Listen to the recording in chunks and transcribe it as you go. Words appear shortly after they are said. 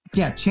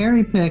Yeah,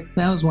 cherry pick.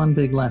 That was one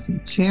big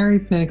lesson. Cherry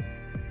pick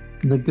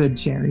the good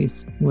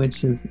cherries,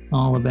 which is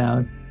all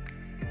about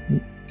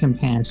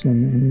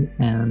compassion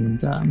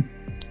and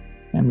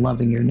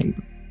loving your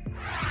neighbor.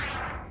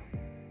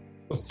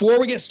 Before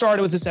we get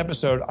started with this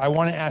episode, I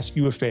want to ask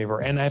you a favor,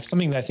 and I have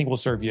something that I think will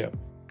serve you.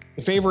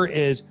 The favor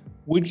is,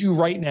 would you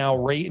right now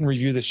rate and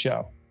review the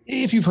show?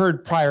 If you've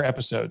heard prior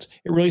episodes,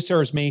 it really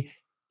serves me.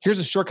 Here's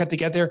a shortcut to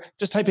get there.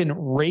 Just type in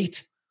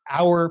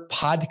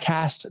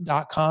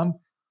rateourpodcast.com,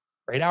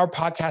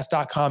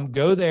 rateourpodcast.com.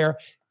 Go there.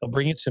 They'll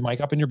bring it to Mike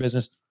Up in Your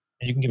Business,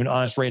 and you can give an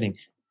honest rating.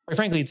 Quite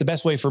frankly, it's the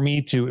best way for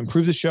me to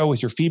improve the show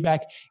with your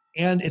feedback,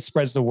 and it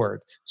spreads the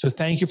word. So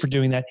thank you for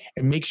doing that.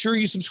 And make sure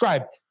you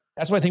subscribe.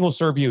 That's what I think will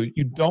serve you.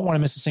 You don't want to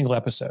miss a single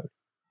episode.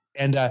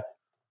 And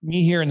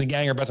me here and the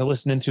gang are about to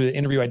listen into the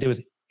interview I did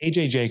with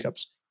AJ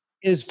Jacobs.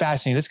 It is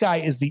fascinating. This guy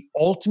is the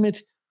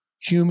ultimate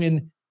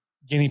human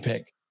guinea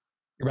pig.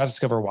 You're about to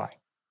discover why.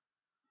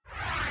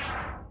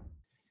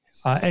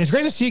 And it's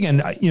great to see you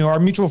again.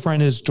 Our mutual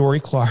friend is Dorie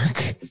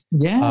Clark.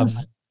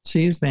 Yes,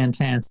 she's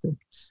fantastic.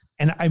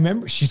 And I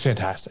remember, she's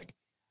fantastic.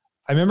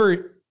 I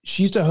remember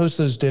she used to host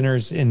those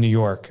dinners in New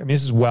York. I mean,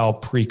 this is well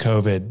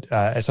pre-COVID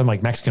at some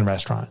like Mexican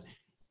restaurant.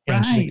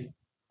 And right.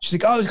 She's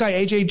like, oh, this guy,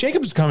 AJ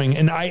Jacobs is coming.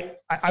 And I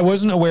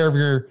wasn't aware of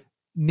your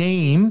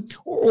name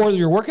or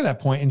your work at that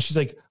point. And she's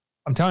like,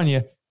 I'm telling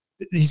you,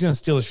 he's going to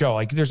steal the show.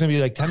 Like there's going to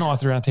be like 10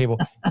 authors around the table.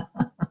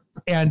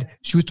 And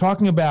she was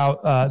talking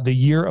about the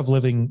year of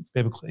living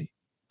biblically.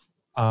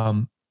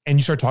 And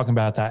you started talking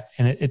about that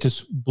and it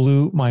just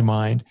blew my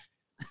mind.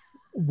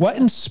 What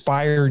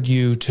inspired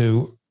you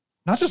to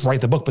not just write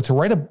the book, but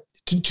to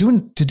do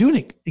an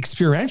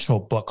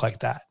experiential book like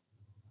that?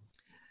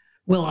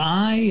 Well,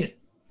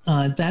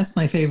 that's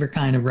my favorite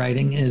kind of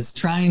writing, is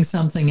trying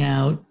something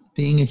out,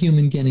 being a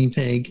human guinea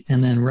pig,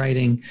 and then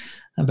writing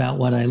about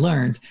what I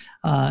learned.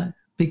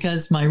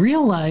 Because my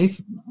real life,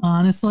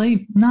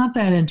 honestly, not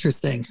that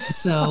interesting.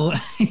 So,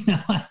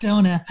 I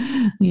don't have,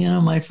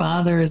 my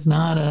father is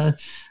not a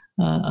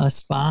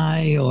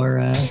spy or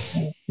a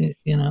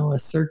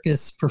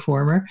circus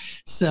performer.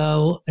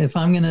 So if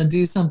I'm going to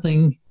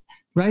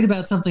write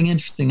about something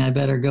interesting, I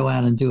better go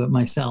out and do it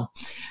myself.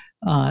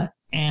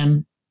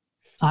 And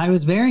I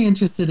was very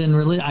interested in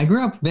religion. I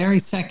grew up very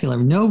secular,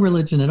 no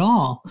religion at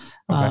all.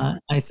 Okay.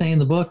 I say in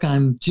the book,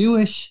 I'm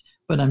Jewish,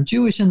 but I'm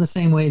Jewish in the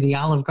same way the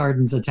Olive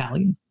Garden's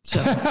Italian. So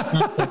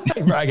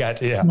I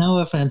got you. Yeah. No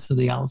offense to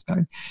the Olive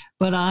Garden,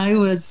 but I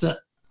was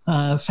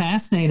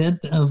fascinated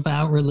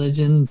about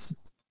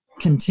religion's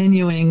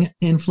continuing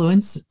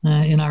influence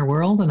in our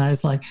world. And I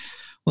was like,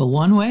 well,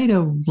 one way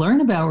to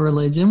learn about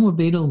religion would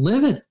be to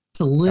live it.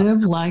 To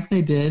live like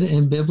they did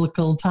in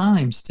biblical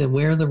times, to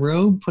wear the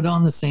robe, put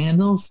on the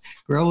sandals,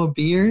 grow a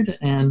beard,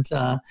 and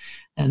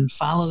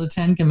follow the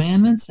 10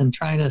 Commandments and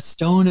try to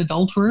stone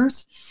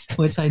adulterers,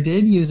 which I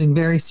did using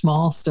very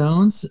small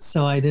stones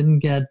so I didn't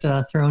get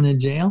thrown in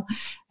jail,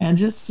 and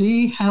just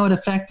see how it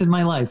affected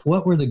my life.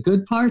 What were the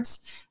good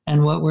parts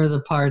and what were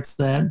the parts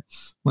that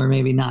were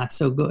maybe not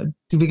so good?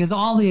 Because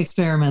all the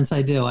experiments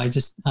I do, I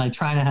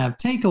try to have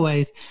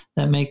takeaways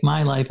that make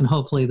my life and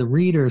hopefully the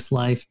reader's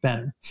life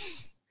better.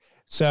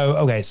 So,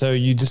 okay. So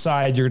you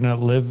decide you're going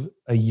to live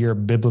a year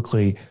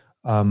biblically.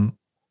 How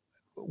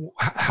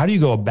do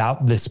you go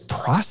about this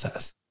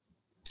process?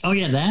 Oh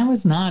yeah, that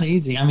was not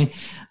easy. I mean,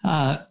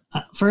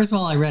 first of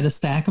all, I read a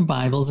stack of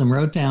Bibles and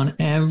wrote down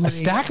a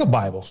stack of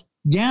Bibles.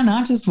 Yeah.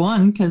 Not just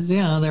one, because,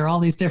 there are all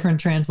these different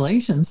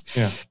translations.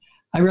 Yeah.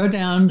 I wrote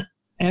down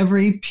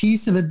every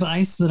piece of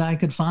advice that I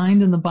could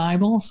find in the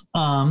Bible.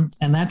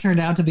 And that turned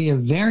out to be a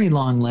very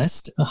long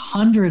list,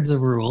 hundreds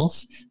of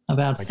rules,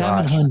 about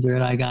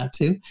 700 I got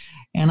to.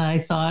 And I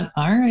thought,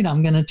 all right,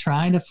 I'm going to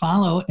try to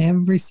follow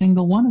every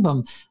single one of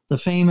them. The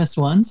famous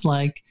ones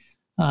like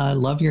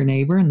love your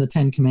neighbor and the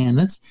 10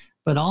 Commandments,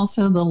 but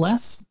also the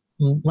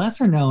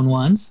lesser known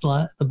ones.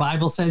 The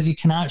Bible says you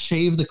cannot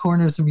shave the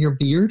corners of your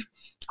beard.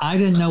 I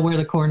didn't know where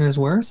the corners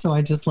were, so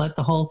I just let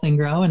the whole thing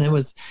grow. And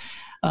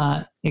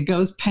it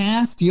goes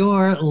past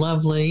your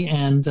lovely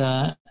and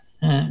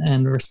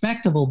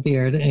respectable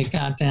beard. It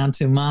got down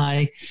to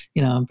my,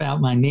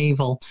 about my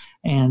navel.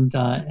 And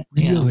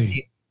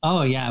really?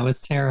 Oh yeah, it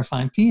was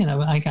terrifying.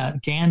 I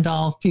got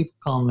Gandalf. People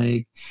call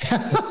me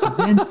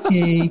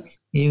Kavinsky.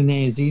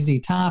 Even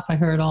ZZ Top, I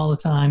heard all the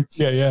time.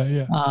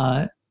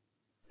 Yeah.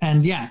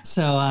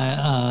 So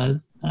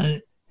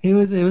it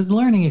was a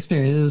learning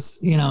experience. It was,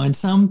 and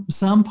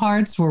some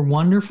parts were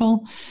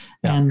wonderful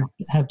and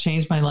have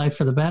changed my life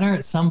for the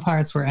better. Some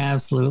parts were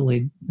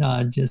absolutely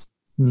just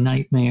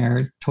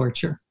nightmare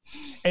torture.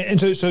 And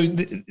so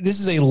this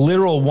is a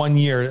literal 1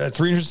 year,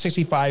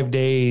 365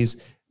 days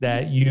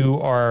that you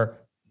are,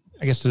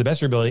 I guess to the best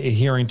of your ability,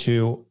 adhering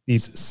to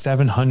these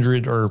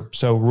 700 or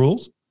so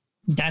rules.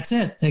 That's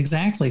it.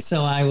 Exactly.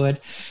 So I would,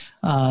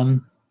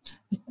 I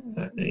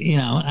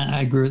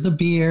grew the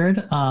beard.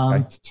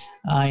 I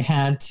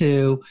had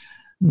to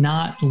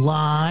not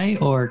lie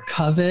or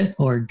covet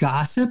or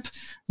gossip,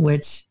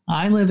 which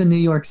I live in New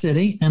York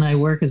City and I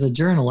work as a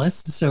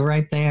journalist. So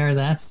right there,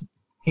 that's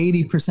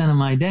 80% of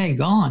my day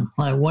gone.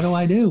 Like, what do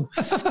I do?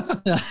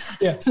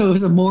 Yeah. So it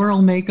was a moral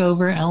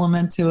makeover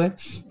element to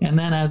it. And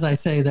then, as I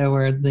say, there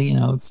were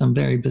some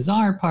very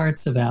bizarre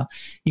parts about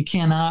you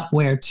cannot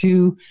wear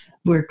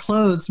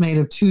clothes made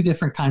of two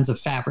different kinds of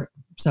fabric.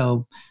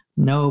 So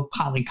no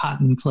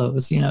polycotton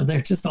clothes,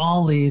 they're just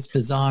all these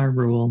bizarre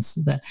rules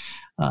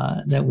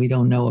that we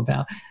don't know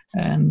about.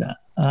 And,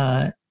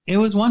 it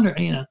was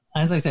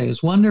as I say, it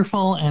was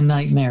wonderful and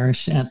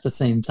nightmarish at the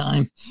same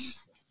time.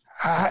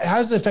 How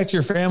does it affect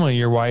your family,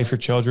 your wife, your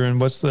children?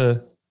 He's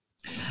doing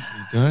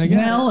it again?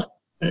 Well,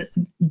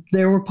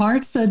 there were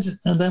parts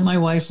that my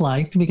wife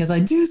liked, because I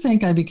do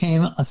think I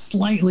became a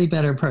slightly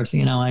better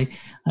person. I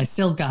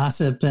still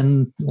gossip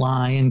and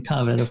lie and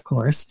covet, of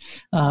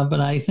course,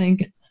 but I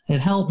think it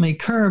helped me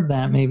curb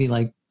that maybe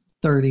like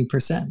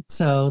 30%.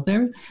 So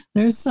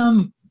there's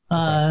some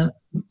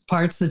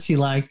parts that she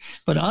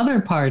liked, but other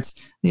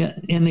parts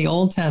in the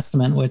Old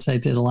Testament, which I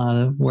did a lot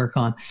of work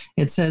on,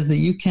 it says that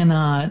you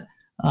cannot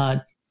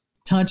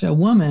touch a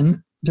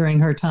woman during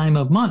her time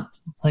of month.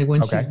 Like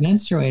when she's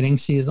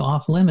menstruating, she is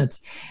off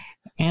limits.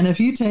 And if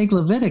you take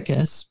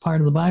Leviticus,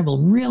 part of the Bible,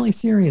 really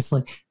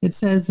seriously, it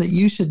says that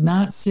you should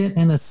not sit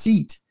in a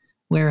seat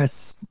where a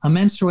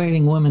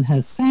menstruating woman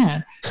has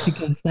sat,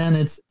 because then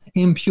it's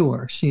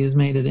impure. She has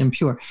made it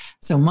impure.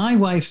 So my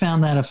wife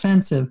found that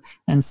offensive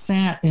and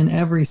sat in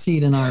every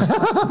seat in our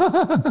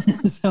apartment.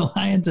 So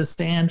I had to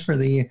stand for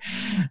the year.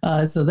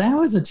 So that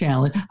was a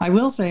challenge. I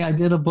will say I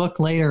did a book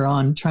later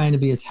on trying to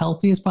be as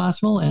healthy as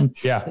possible. And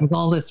with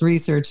all this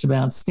research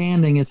about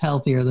standing is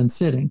healthier than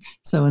sitting.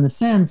 So in a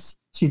sense,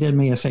 she did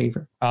me a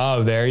favor.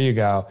 Oh, there you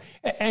go.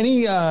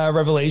 Any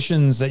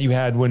revelations that you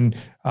had when,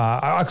 because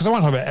I want to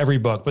talk about every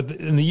book, but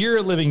in the year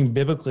of living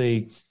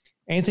biblically,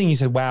 anything you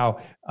said,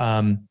 wow,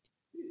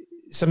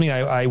 something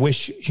I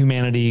wish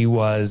humanity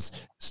was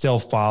still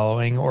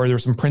following, or there were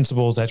some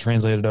principles that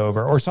translated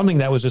over, or something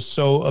that was just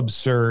so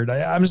absurd.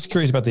 I'm just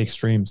curious about the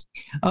extremes.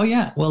 Oh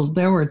yeah. Well,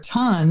 there were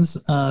tons.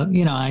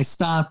 I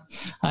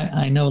stopped.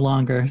 I no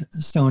longer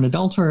stone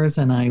adulterers,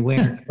 and I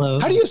wear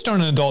clothes. How do you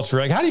stone an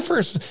adulterer? Like, how do you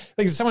first,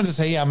 like, someone just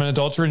say, yeah, I'm an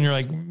adulterer, and you're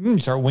like, you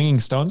start winging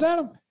stones at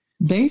them?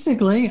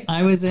 Basically,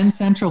 I was in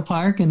Central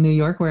Park in New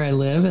York, where I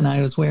live, and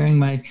I was wearing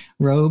my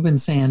robe and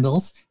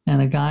sandals,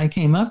 and a guy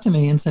came up to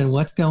me and said,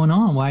 "What's going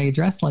on? Why are you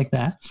dressed like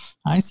that?"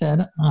 I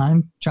said,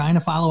 "I'm trying to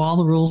follow all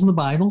the rules of the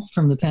Bible,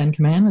 from the 10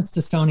 Commandments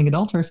to stoning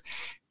adulterers."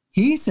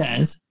 He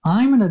says,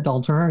 "I'm an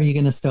adulterer. Are you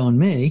going to stone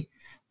me?"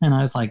 And I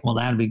was like, "Well,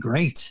 that'd be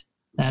great.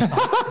 That's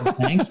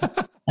awesome."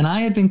 And I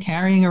had been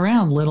carrying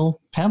around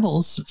little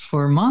pebbles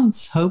for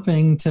months,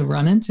 hoping to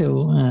run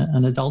into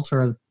an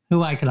adulterer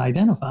who I could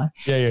identify.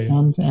 Yeah.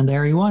 And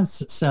there he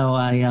was. So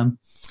I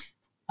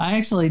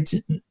actually,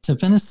 to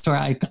finish the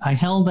story, I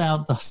held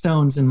out the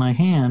stones in my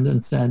hand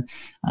and said,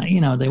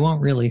 they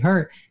won't really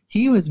hurt.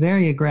 He was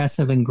very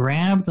aggressive and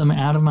grabbed them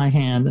out of my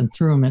hand and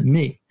threw them at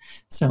me.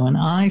 So an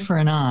eye for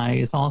an eye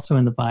is also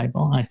in the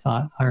Bible. I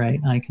thought, all right,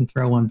 I can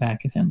throw one back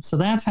at him. So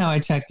that's how I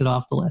checked it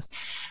off the list.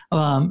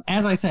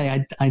 As I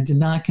say, I did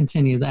not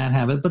continue that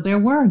habit, but there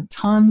were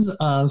tons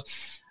of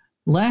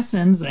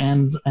lessons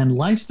and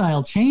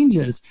lifestyle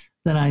changes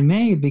that I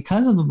made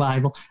because of the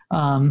Bible,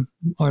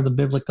 or the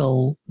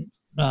biblical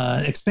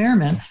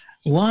experiment.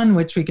 One,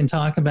 which we can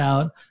talk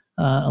about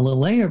a little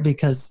later,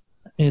 because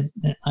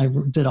I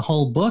did a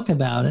whole book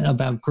about it,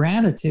 about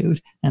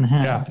gratitude, and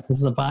how, because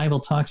the Bible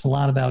talks a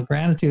lot about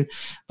gratitude.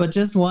 But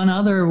just one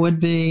other would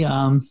be,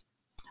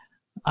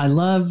 I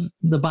love,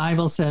 the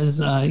Bible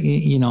says,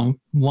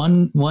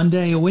 one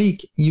day a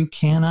week you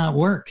cannot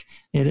work.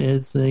 It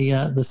is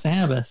the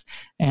Sabbath.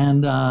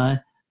 And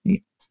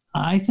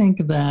I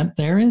think that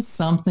there is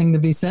something to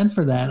be said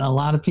for that. A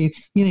lot of people,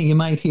 you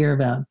might hear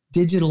about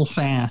digital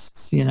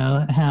fasts,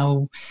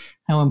 how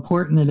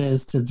important it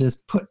is to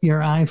just put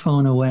your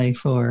iPhone away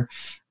for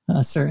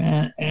a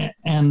certain,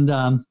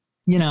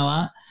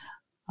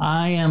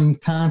 I am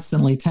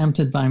constantly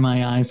tempted by my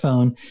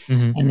iPhone,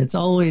 and it's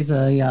always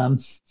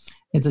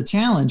it's a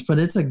challenge, but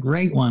it's a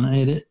great one.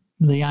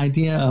 The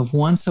idea of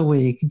once a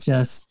week,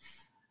 just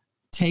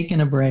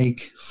taking a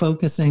break,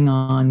 focusing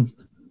on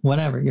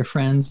whatever, your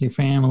friends, your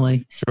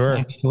family,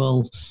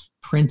 actual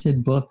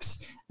printed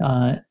books.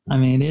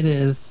 It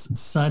is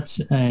such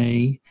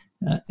a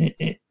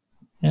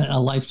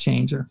life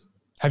changer.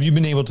 Have you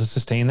been able to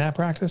sustain that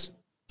practice?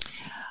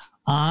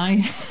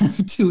 I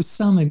to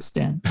some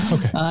extent.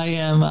 Okay.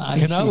 I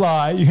cannot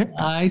lie.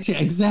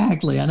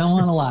 Exactly. I don't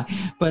want to lie.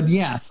 But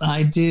yes,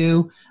 I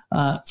do.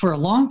 For a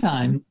long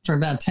time, for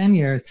about 10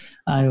 years,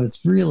 I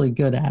was really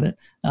good at it.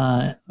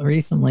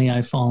 Recently,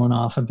 I've fallen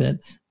off a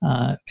bit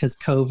because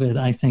COVID,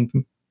 I think,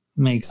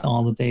 makes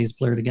all the days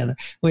blur together,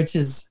 which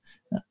is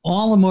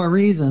all the more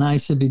reason I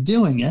should be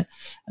doing it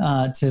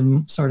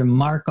to sort of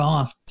mark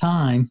off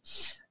time.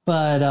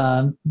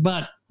 But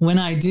when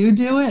I do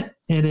it,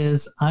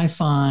 I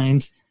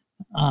find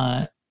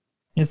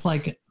it's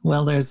like,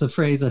 well, there's a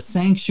phrase, a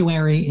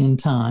sanctuary in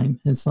time.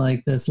 It's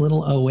like this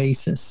little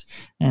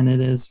oasis, and it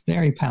is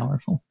very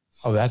powerful.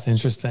 Oh, that's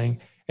interesting.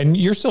 And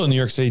you're still in New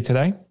York City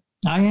today?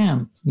 I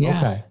am. Yeah.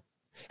 Okay.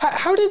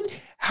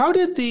 How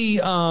did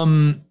the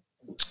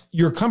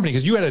your company,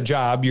 because you had a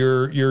job,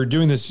 you're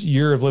doing this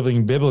year of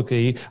living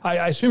biblically.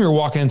 I assume you're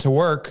walking into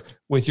work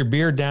with your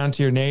beard down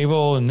to your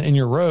navel and in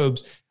your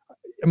robes.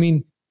 I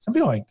mean, some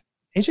people are like,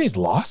 AJ's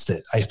lost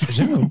it, I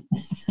presume.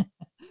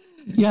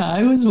 Yeah,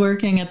 I was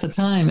working at the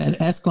time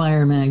at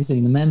Esquire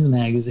magazine, the men's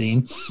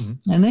magazine,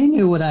 and they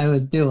knew what I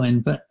was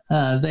doing, but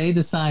they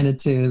decided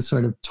to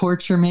sort of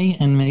torture me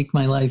and make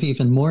my life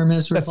even more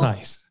miserable. That's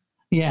nice.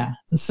 Yeah.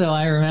 So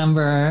I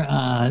remember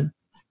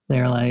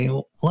they're like,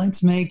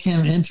 let's make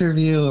him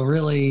interview a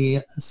really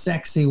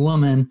sexy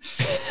woman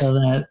so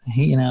that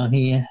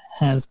he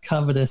has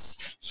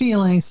covetous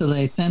feelings. So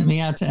they sent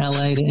me out to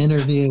LA to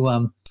interview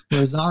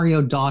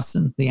Rosario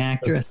Dawson, the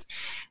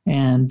actress,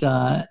 it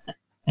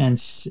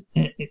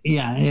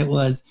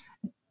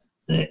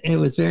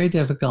was very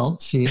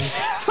difficult.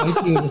 She's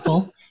quite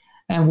beautiful.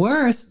 And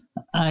worse,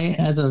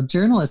 as a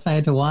journalist, I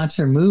had to watch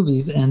her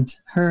movies, and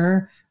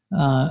her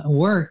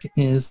work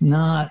is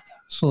not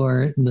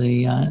for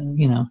the,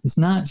 it's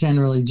not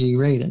generally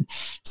G-rated.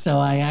 So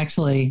I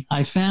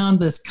found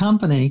this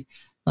company,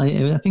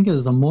 I think it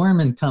was a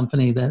Mormon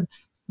company that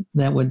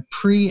would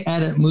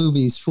pre-edit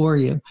movies for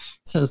you.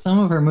 So some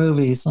of her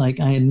movies, I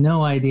had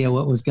no idea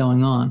what was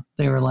going on.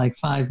 They were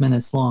 5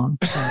 minutes long.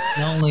 So I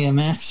can only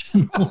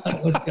imagine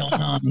what was going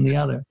on in the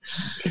other.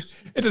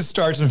 It just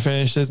starts and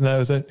finishes, and that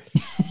was it.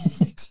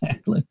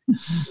 Exactly.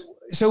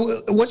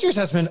 So what's your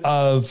assessment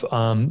of,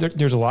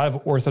 there's a lot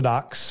of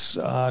Orthodox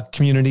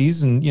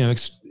communities, and,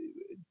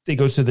 they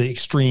go to the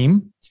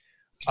extreme.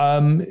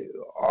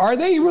 Are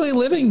they really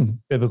living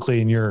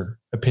biblically, in your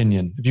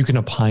opinion, if you can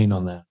opine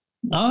on that?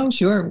 Oh,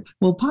 sure.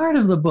 Well, part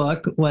of the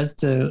book was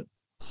to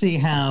see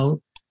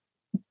how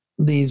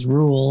these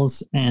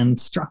rules and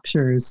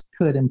structures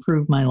could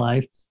improve my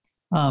life.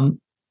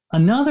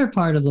 Another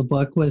part of the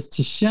book was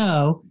to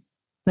show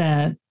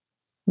that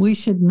we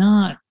should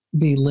not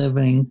be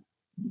living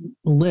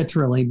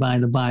literally by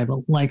the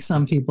Bible, like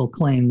some people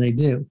claim they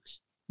do.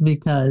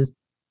 Because,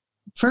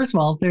 first of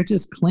all, they're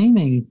just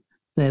claiming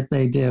that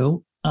they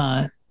do.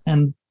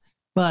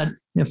 But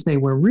if they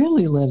were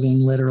really living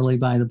literally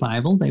by the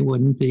Bible, they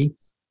wouldn't be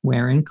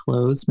wearing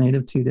clothes made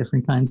of two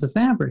different kinds of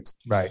fabrics.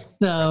 Right.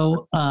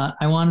 So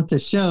I wanted to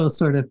show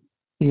sort of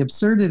the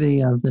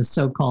absurdity of this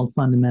so-called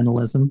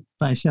fundamentalism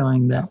by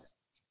showing that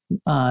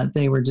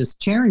they were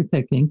just cherry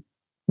picking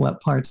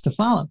what parts to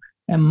follow.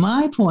 And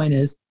my point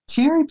is,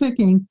 cherry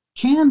picking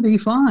can be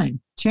fine.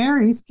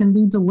 Cherries can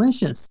be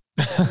delicious.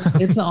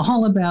 It's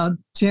all about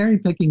cherry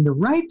picking the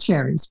right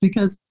cherries,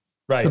 because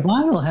the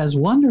Bible has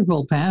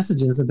wonderful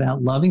passages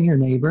about loving your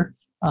neighbor.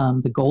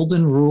 The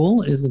golden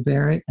rule is a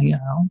very,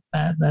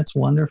 that's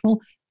wonderful.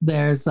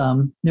 There's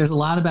a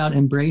lot about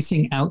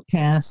embracing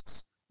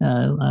outcasts.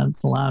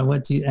 It's a lot of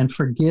and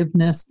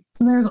forgiveness.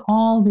 So there's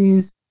all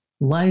these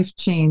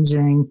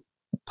life-changing,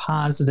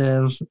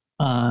 positive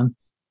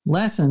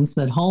lessons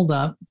that hold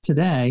up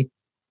today.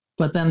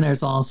 But then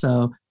there's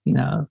also,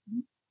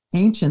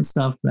 ancient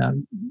stuff about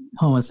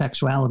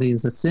homosexuality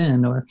is a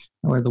sin, or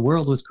the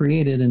world was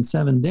created in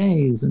 7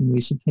 days and we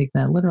should take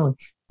that literally.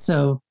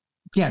 So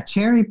yeah,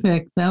 cherry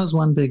pick, that was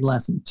one big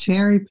lesson.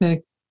 Cherry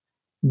pick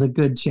the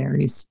good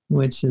cherries,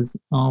 which is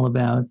all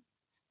about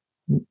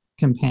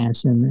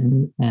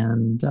compassion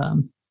and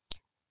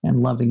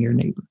loving your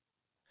neighbor.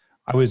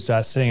 I was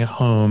sitting at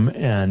home,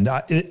 and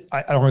I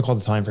don't recall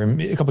the time frame,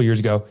 a couple of years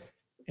ago,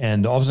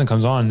 and all of a sudden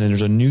comes on, and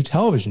there's a new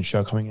television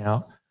show coming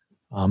out.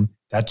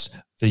 That's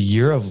the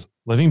year of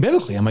living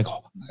biblically. I'm like,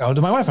 oh,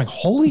 to my wife, I'm like,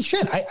 holy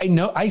shit. I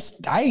know. I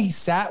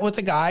sat with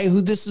the guy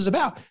who this is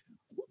about.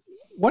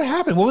 What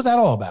happened? What was that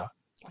all about?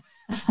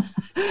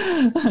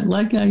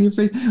 Like how you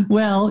feel.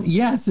 Well,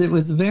 yes, it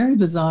was a very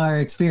bizarre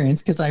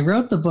experience, because I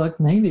wrote the book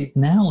maybe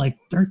now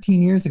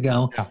 13 years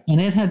ago,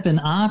 and it had been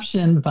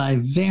optioned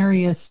by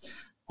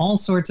all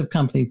sorts of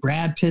company.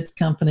 Brad Pitt's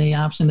company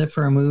optioned it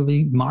for a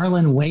movie.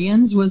 Marlon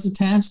Wayans was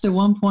attached at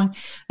one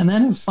point, and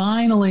then it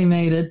finally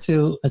made it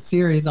to a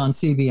series on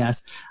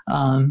CBS.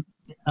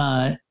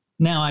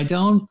 Now I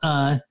don't.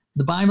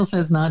 The Bible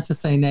says not to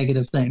say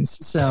negative things,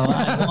 so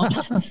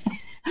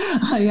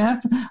I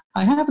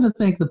happen to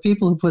think the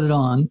people who put it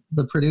on,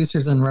 the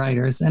producers and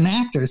writers and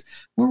actors,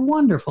 were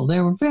wonderful. They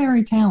were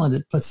very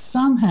talented, but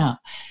somehow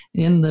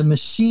in the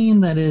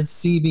machine that is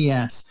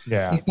CBS,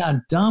 it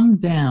got dumbed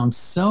down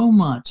so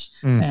much,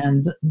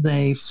 and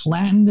they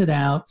flattened it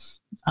out.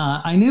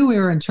 I knew we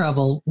were in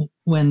trouble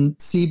when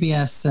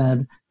CBS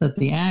said that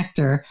the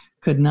actor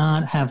could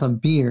not have a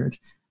beard,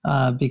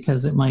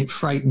 because it might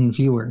frighten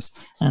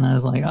viewers. And I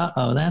was like,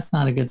 uh-oh, that's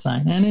not a good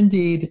sign. And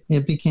indeed,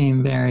 it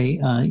became very,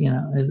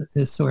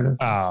 it's sort of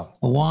a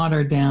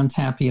watered down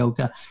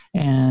tapioca.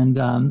 And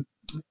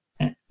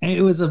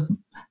it was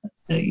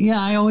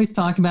I always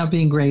talk about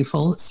being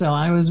grateful. So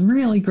I was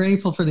really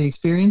grateful for the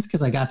experience,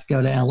 because I got to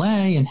go to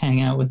LA and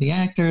hang out with the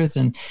actors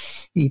and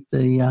eat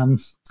the,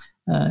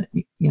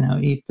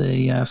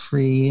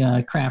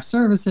 free craft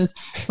services.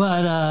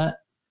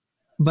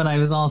 But I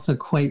was also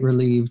quite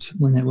relieved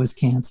when it was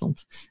canceled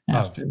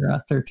after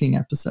 13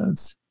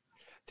 episodes.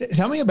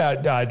 Tell me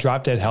about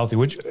Drop Dead Healthy,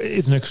 which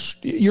is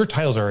your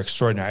titles are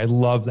extraordinary. I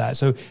love that.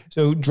 So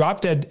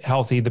Drop Dead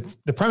Healthy,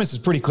 the premise is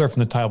pretty clear from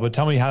the title, but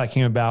tell me how that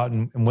came about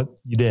and what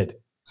you did.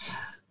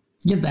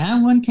 Yeah,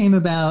 that one came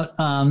about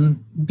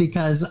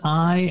because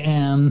I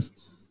am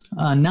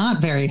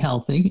not very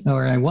healthy,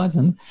 or I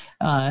wasn't.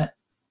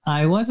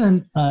 I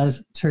wasn't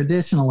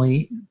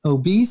traditionally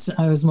obese.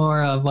 I was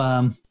more of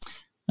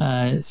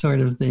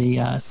sort of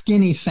the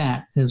skinny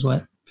fat is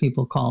what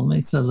people called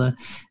me. So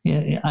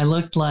I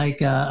looked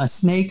like a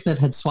snake that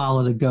had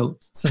swallowed a goat.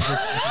 So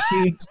just a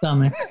huge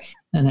stomach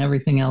and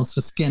everything else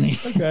was skinny.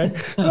 Okay.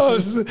 Oh,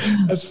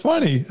 that's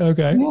funny.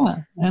 Okay. Yeah.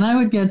 And I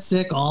would get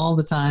sick all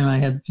the time. I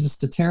had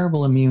just a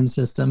terrible immune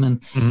system.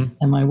 And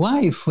my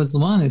wife was the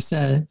one who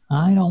said,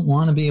 I don't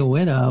want to be a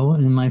widow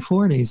in my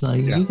 40s.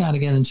 Like, you got to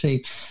get in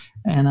shape.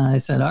 And I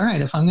said, all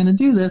right, if I'm going to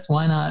do this,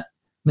 why not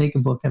make a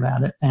book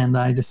about it? And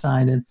I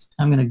decided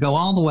I'm going to go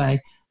all the way.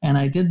 And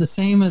I did the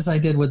same as I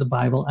did with the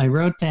Bible. I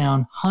wrote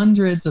down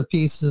hundreds of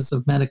pieces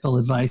of medical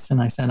advice,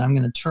 and I said, I'm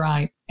going to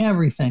try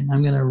everything.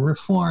 I'm going to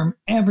reform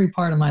every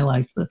part of my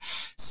life: the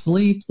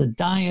sleep, the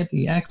diet,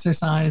 the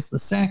exercise, the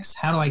sex,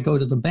 how do I go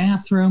to the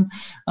bathroom,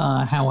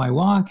 how I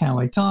walk, how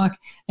I talk.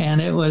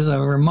 And it was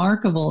a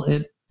remarkable,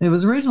 it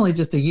was originally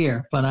just a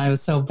year, but I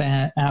was so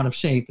bad out of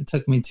shape. It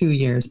took me 2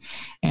 years.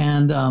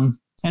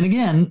 And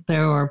again,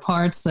 there were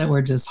parts that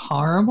were just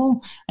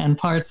horrible and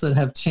parts that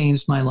have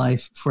changed my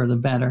life for the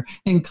better,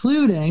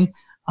 including,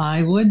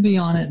 I would be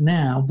on it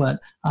now, but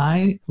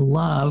I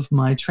love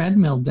my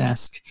treadmill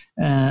desk.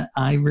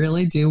 I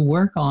really do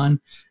work on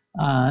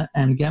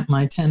and get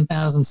my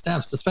 10,000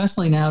 steps,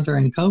 especially now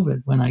during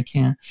COVID when I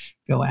can't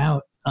go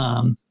out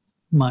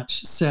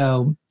much.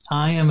 So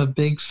I am a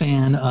big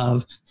fan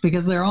of,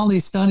 because there are all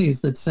these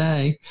studies that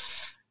say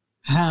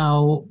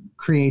how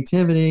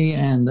creativity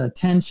and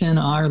attention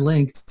are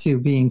linked to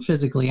being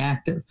physically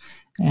active.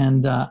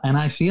 And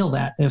I feel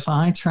that if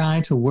I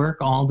try to work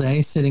all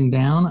day sitting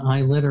down,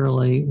 I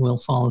literally will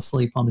fall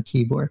asleep on the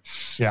keyboard.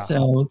 Yeah.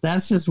 So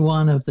that's just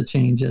one of the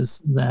changes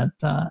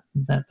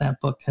that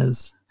book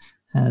has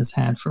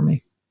had for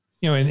me.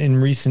 You know, in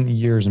recent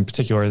years, in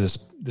particular,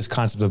 this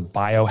concept of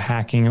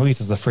biohacking, at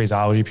least as the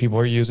phraseology people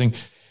are using,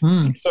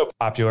 is so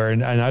popular.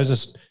 And I was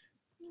just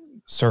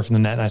surfing the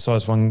net and I saw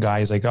this one guy.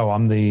 He's like, "Oh,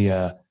 I'm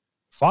the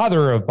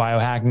father of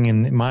biohacking,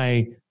 and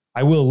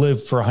I will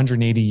live for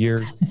 180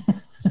 years."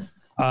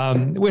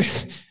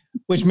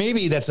 Which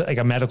maybe that's like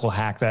a medical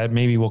hack that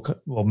maybe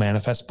will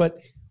manifest. But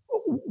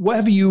what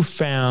have you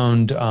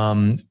found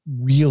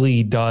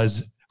really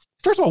does?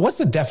 First of all, what's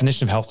the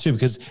definition of health too?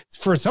 Because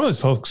for some of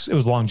those folks, it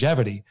was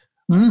longevity,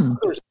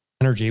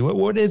 energy.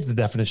 What is the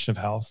definition of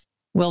health?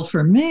 Well,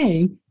 for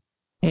me,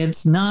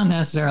 it's not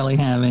necessarily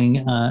having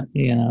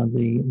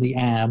the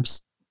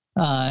abs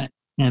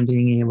and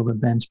being able to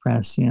bench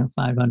press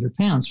 500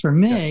 pounds. For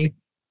me,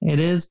 it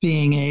is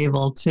being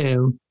able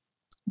to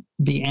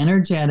be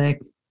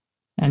energetic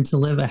and to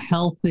live a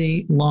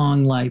healthy,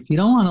 long life. You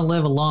don't want to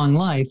live a long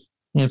life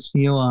if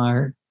you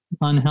are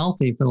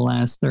unhealthy for the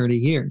last 30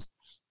 years.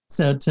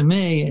 So to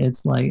me,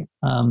 it's like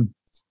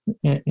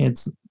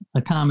it's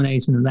a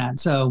combination of that.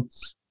 So,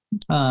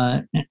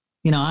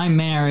 I'm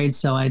married,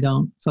 so I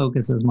don't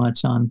focus as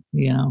much on,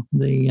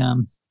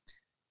 the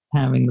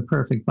having the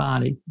perfect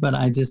body. But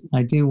I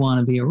do want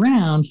to be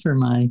around for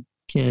my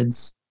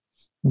kids'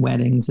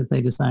 weddings if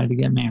they decide to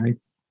get married.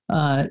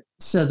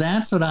 So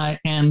that's what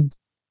and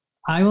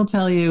I will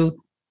tell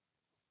you,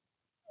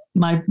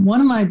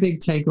 one of my big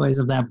takeaways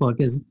of that book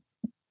is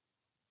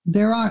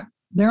there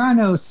are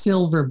no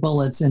silver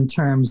bullets in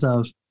terms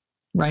of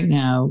right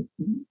now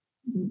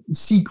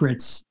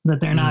secrets that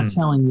they're not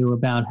telling you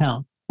about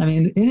health. I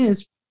mean,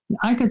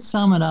 I could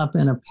sum it up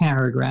in a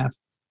paragraph,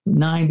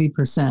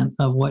 90%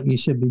 of what you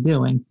should be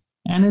doing.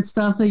 And it's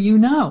stuff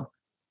that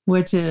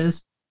which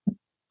is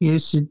you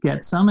should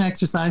get some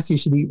exercise. You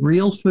should eat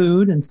real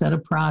food instead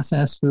of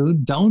processed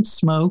food. Don't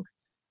smoke.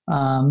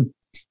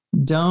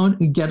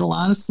 Don't get a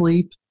lot of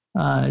sleep.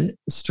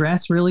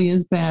 Stress really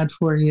is bad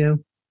for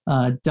you.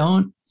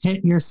 Don't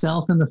hit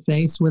yourself in the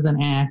face with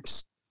an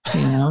axe.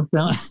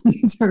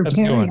 These are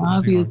very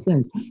obvious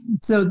things.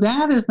 So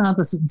that is not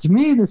to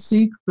me, the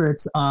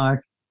secrets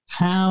are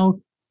how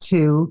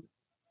to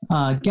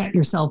get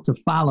yourself to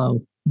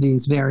follow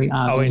these very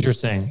obvious. Oh,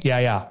 interesting.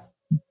 Yeah.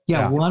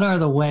 What are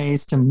the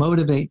ways to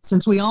motivate?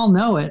 Since we all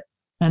know it,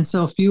 and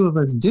so few of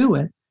us do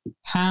it,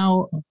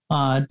 how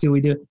do we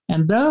do it?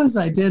 And those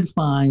I did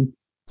find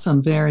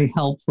some very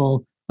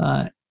helpful.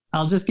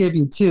 I'll just give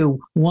you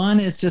two. One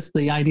is just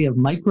the idea of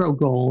micro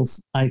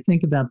goals. I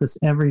think about this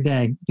every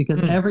day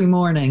because every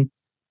morning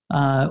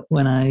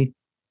when I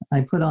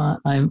put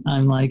on,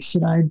 I'm like,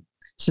 should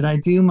I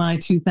do my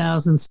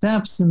 2,000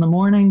 steps in the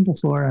morning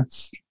before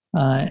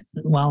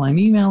while I'm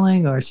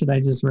emailing, or should I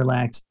just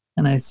relax?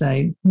 And I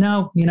say,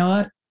 no, you know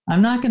what?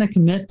 I'm not going to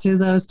commit to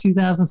those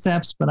 2,000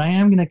 steps, but I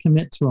am going to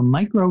commit to a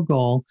micro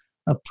goal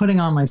of putting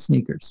on my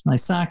sneakers, my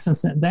socks,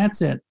 and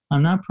that's it.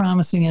 I'm not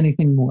promising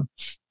anything more.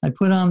 I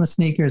put on the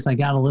sneakers. I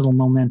got a little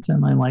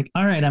momentum. I'm like,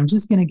 all right, I'm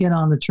just going to get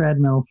on the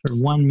treadmill for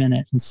 1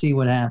 minute and see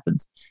what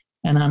happens.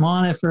 and I'm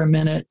on it for a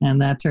minute,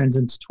 and that turns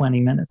into 20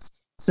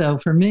 minutes. So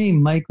for me,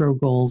 micro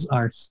goals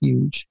are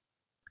huge.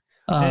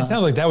 And it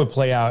sounds like that would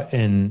play out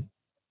in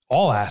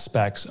all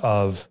aspects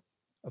of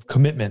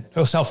commitment,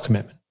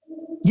 self-commitment.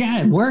 Yeah,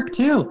 at work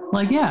too.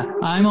 Like, yeah,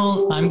 I'm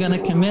going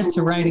to commit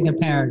to writing a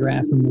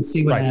paragraph, and we'll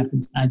see what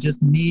happens. I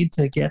just need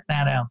to get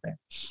that out there.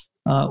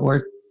 Or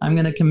I'm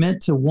going to commit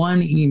to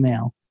one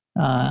email.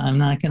 I'm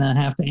not going to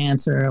have to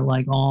answer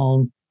like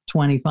all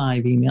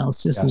 25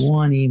 emails, just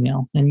one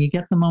email, and you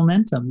get the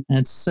momentum. And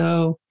it's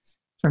so,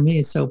 for me,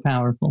 it's so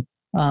powerful.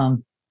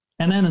 And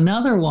then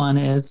another one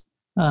is,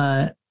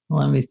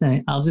 let me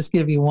think. I'll just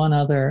give you one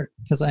other,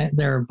 because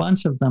there are a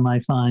bunch of them I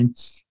find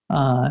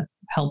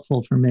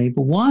helpful for me.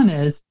 But one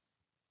is,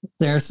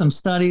 there are some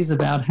studies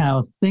about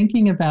how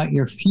thinking about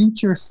your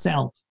future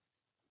self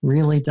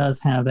really does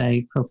have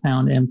a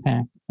profound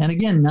impact. And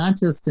again, not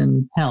just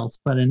in health,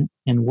 but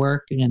in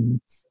work,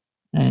 in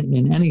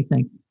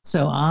anything.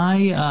 So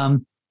I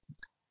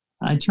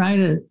try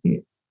to,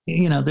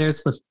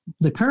 there's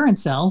the current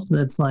self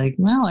that's like,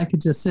 well, I could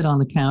just sit on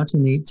the couch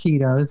and eat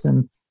Cheetos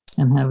and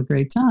have a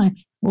great time.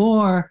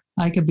 Or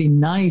I could be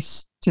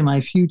nice to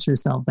my future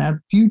self. That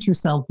future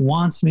self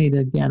wants me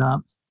to get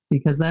up,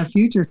 because that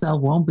future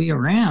self won't be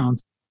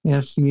around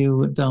if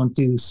you don't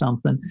do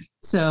something.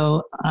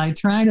 So I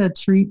try to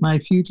treat my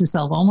future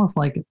self almost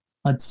like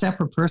a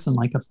separate person,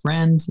 like a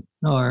friend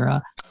or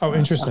a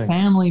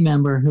family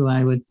member who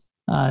I would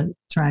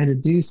try to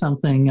do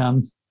something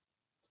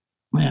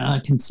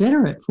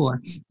considerate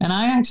for. And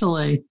I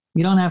actually,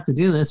 you don't have to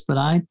do this, but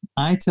I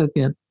took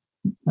it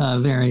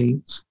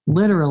very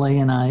literally,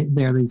 and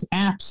there are these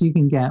apps you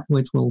can get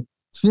which will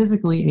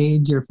physically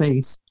age your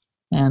face.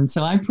 And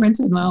so I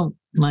printed out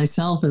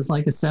myself as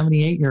like a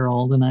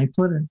 78-year-old, and I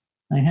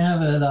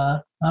have it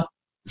up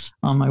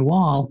on my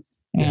wall.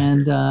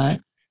 And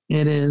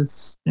it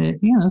is,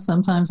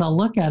 sometimes I'll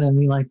look at it and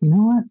be like, you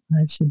know what,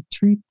 I should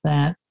treat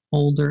that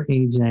older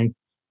AJ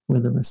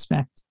with the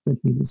respect that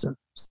he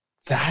deserves.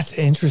 That's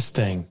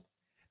interesting.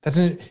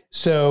 Because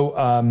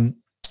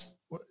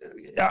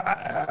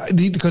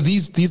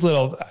these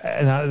little,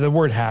 and the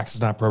word hacks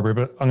is not appropriate,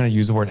 but I'm going to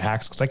use the word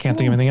hacks because I can't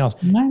think of anything else.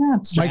 Why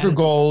not? Micro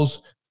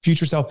goals,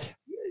 future self.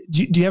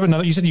 Do you have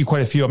another? You said you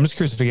quite a few. I'm just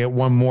curious if I get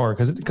one more,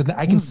 because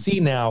I can see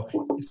now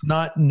it's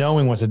not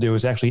knowing what to do,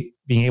 it's actually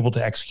being able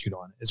to execute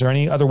on it. Is there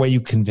any other way you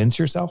convince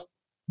yourself?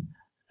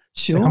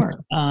 Sure.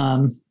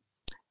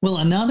 Well,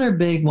 another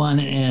big one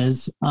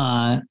is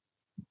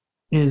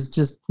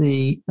just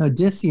the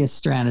Odysseus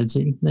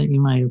strategy that you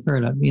might have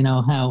heard of. You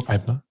know how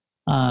I've not.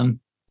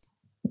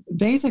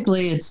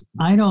 Basically, it's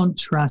I don't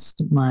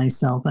trust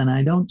myself, and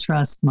I don't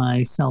trust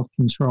my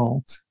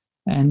self-control.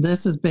 And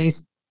this is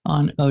based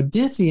on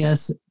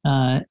Odysseus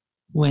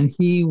when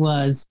he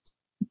was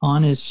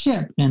on his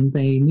ship, and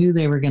they knew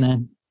they were going to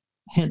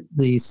hit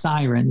the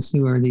sirens,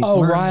 who are these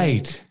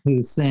mermaids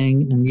who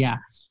sing,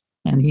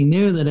 and he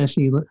knew that if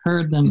he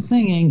heard them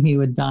singing, he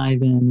would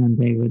dive in and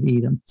they would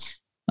eat him.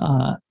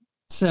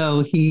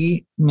 So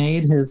he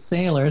made his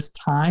sailors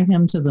tie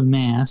him to the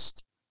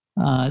mast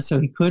so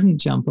he couldn't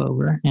jump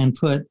over, and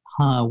put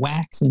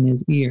wax in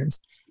his ears.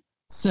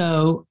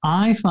 So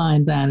I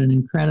find that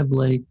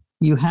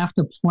you have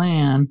to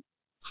plan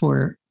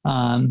for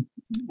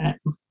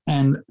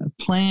and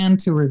plan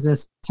to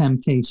resist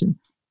temptation.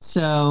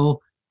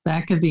 So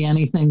that could be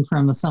anything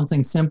from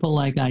something simple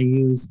like I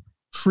use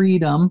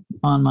Freedom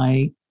on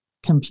my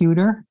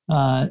computer,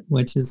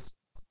 which is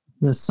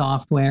the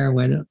software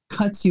where it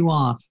cuts you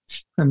off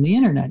from the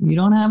internet. You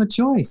don't have a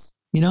choice.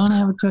 You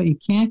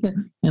can't get,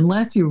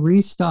 unless you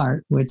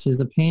restart, which is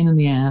a pain in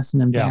the ass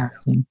and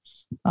embarrassing.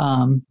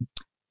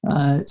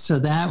 So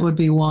that would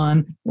be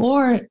one.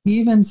 Or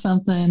even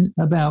something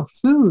about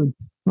food.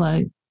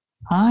 Like,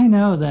 I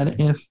know that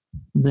if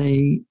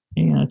the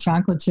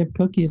chocolate chip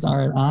cookies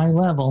are at eye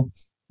level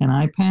and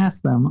I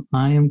pass them,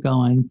 I am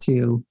going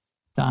to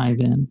dive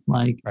in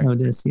like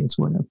Odysseus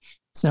would have.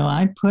 So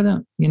I put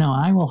them,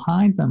 I will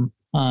hide them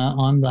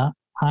on the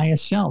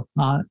highest shelf.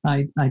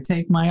 I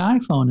take my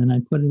iPhone and I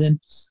put it in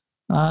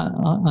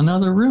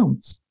another room.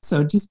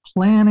 So just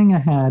planning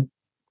ahead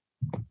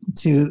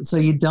so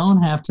you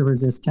don't have to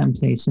resist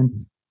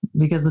temptation,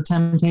 because the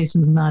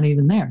temptation's not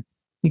even there,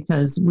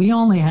 because we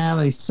only have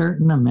a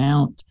certain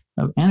amount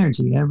of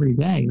energy every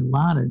day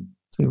allotted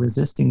to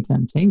resisting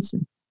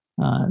temptation.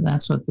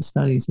 That's what the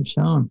studies have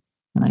shown,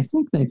 and I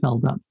think they've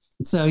held up.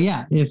 So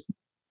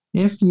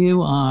if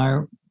you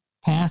are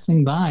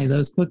passing by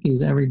those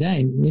cookies every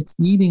day, it's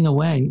eating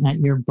away at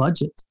your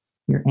budget,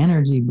 your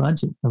energy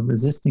budget of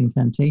resisting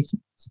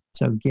temptation.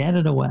 So get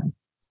it away.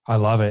 I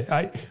love it.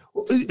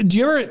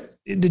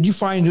 Did you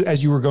find,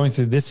 as you were going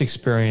through this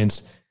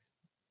experience,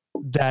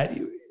 that,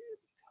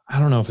 I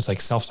don't know if it's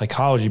like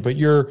self-psychology, but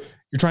you're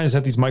trying to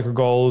set these micro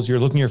goals, you're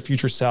looking at your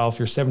future self,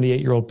 your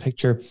 78-year-old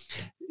picture.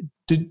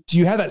 Do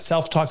you have that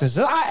self-talk that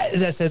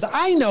says,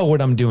 I know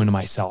what I'm doing to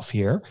myself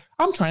here.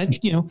 I'm trying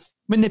to,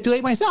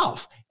 manipulate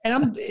myself,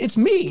 and it's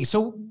me.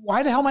 So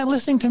why the hell am I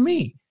listening to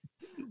me?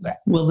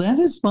 Well, that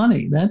is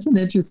funny. That's an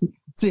interesting,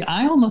 see,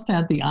 I almost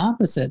had the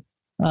opposite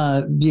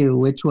view,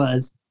 which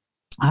was,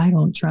 I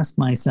don't trust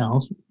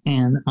myself,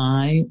 and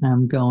I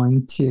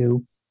don't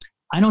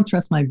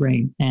trust my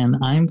brain, and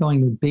I'm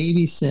going to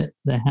babysit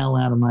the hell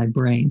out of my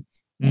brain.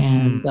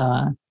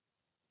 Mm.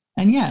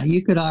 And yeah,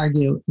 you could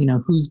argue,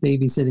 who's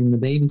babysitting the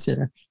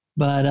babysitter,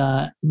 but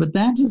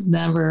that just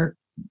never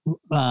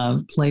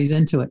plays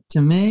into it.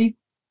 To me,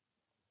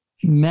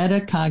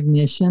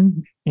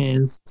 metacognition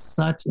is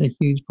such a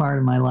huge part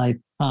of my life,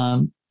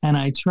 and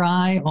I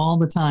try all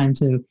the time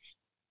to,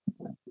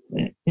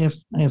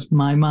 if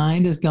my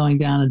mind is going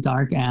down a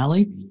dark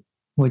alley,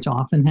 which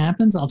often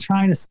happens, I'll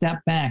try to step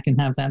back and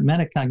have that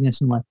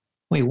metacognition, like,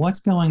 wait, what's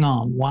going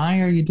on?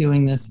 Why are you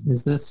doing this?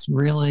 Is this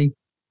really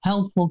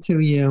helpful to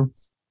you?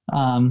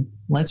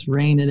 Let's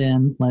rein it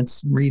in.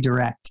 Let's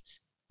redirect.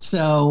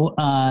 So,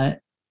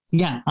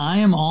 yeah, I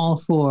am all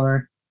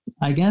for,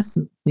 I guess,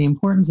 the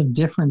importance of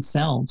different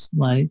selves.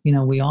 Like,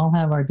 we all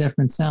have our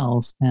different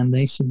selves, and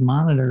they should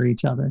monitor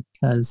each other,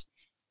 because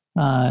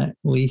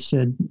we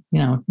should,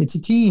 it's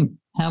a team.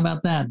 How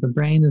about that? The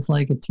brain is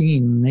like a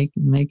team. Make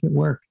it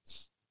work.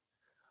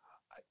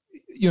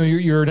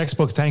 Your next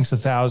book, Thanks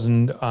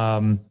 1,000,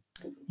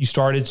 you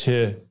started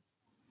to,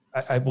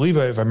 I believe,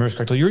 if I remember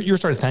correctly, you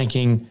started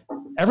thanking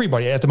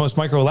everybody at the most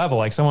micro level.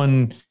 Like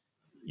someone,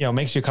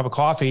 makes you a cup of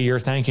coffee, you're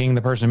thanking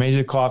the person who made you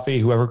the coffee,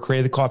 whoever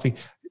created the coffee.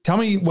 Tell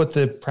me what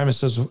the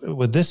premise is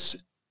with this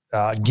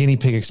guinea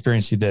pig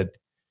experience you did.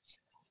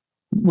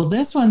 Well,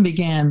 this one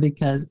began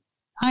because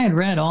I had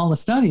read all the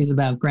studies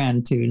about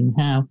gratitude and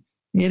how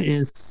it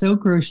is so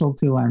crucial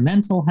to our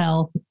mental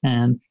health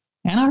and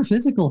our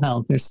physical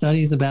health. There's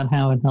studies about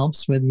how it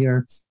helps with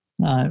your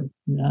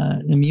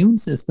immune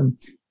system.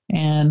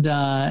 And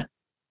I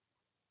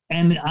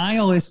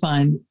always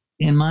find,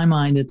 in my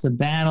mind, it's a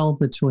battle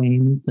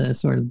between the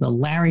sort of the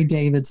Larry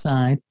David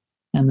side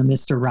and the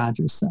Mr.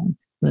 Rogers side,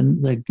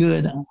 the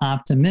good,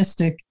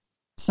 optimistic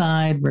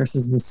side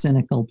versus the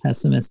cynical,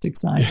 pessimistic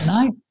side.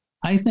 And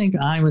I think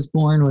I was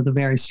born with a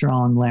very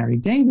strong Larry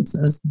David.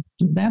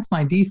 That's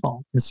my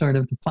default, is sort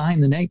of to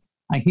find the negative.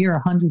 I hear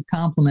 100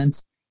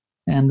 compliments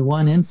and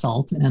one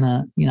insult, and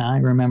I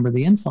remember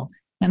the insult.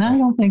 And I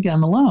don't think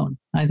I'm alone.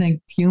 I think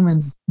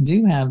humans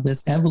do have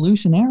this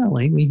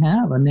evolutionarily. We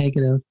have a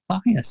negative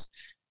bias.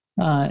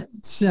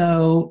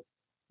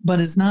 But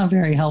it's not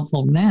very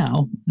helpful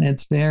now.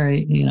 It's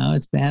very,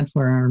 it's bad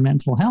for our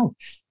mental health.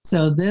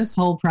 So this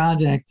whole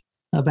project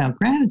about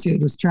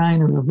gratitude was trying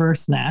to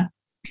reverse that.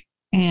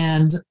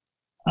 And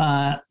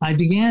I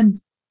began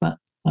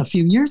a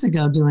few years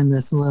ago doing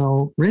this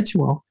little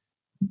ritual.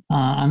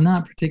 I'm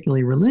not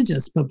particularly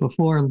religious, but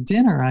before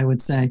dinner, I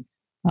would say,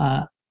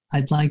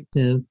 I'd like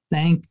to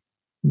thank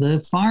the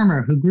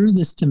farmer who grew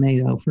this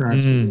tomato for our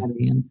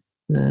spaghetti, and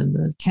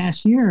the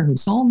cashier who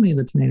sold me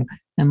the tomato.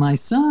 And my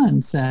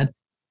son said,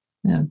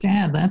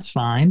 Dad, that's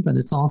fine, but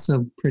it's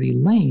also pretty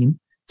lame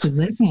because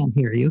they can't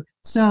hear you.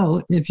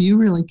 So if you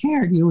really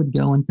cared, you would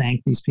go and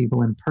thank these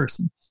people in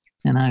person.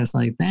 And I was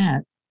like,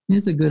 that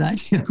is a good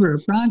idea for a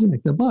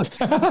project, a book.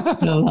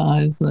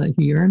 So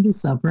he earned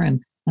his supper,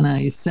 and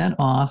I set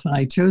off.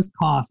 I chose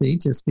coffee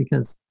just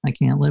because I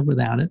can't live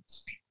without it.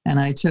 And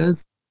I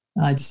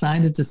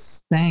decided to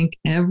thank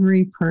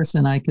every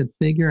person I could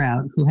figure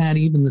out who had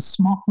even the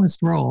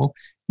smallest role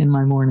in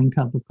my morning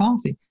cup of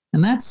coffee.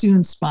 And that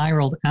soon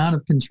spiraled out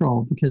of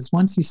control, because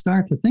once you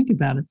start to think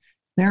about it,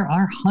 there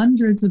are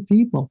hundreds of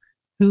people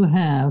who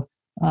have,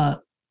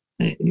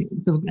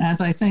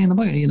 as I say in the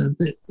book,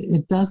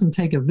 it doesn't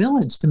take a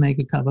village to make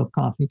a cup of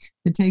coffee.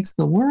 It takes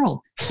the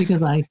world,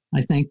 because I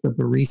thank the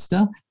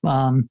barista.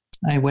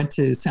 I went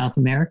to South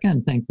America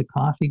and thanked the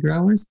coffee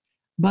growers.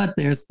 But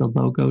there's the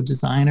logo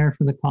designer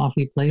for the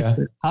coffee place,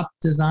 the cup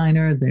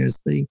designer,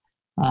 there's the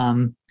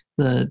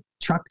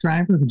truck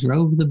driver who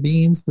drove the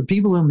beans, the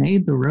people who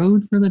made the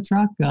road for the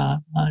truck.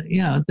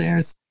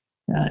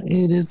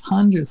 It is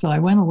hundreds. So I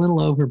went a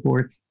little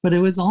overboard, but it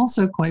was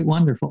also quite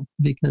wonderful,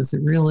 because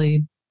it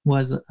really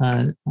was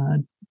a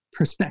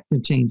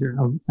perspective changer,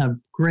 a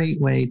great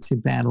way to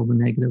battle the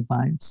negative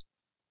bias.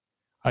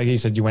 You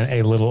said you went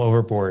a little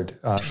overboard,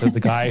 says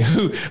the guy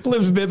who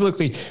lives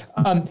biblically.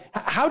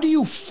 How do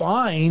you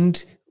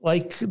find,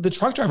 like, the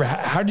truck driver?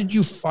 How did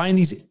you find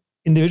these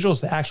individuals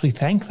to actually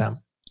thank them?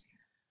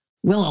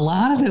 Well, a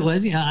lot of it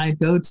was, I'd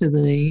go to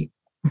the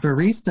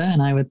barista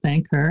and I would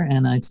thank her,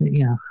 and I'd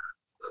say,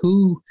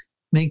 who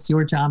makes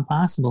your job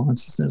possible? And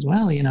she says,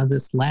 well,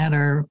 this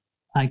ladder,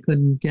 I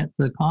couldn't get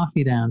the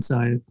coffee down. So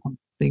I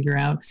figure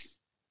out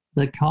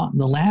the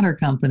ladder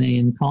company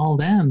and call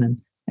them.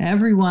 And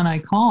everyone I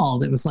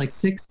called, it was like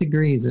 6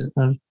 degrees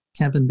of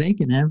Kevin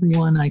Bacon.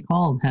 Everyone I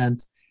called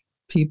had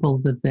people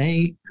that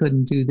they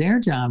couldn't do their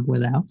job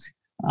without.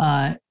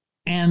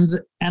 And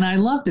I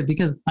loved it,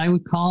 because I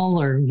would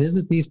call or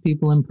visit these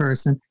people in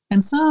person.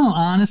 And some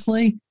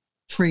honestly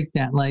freaked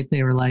out. Like,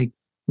 they were like,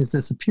 is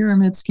this a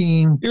pyramid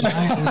scheme?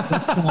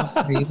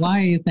 Why are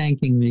you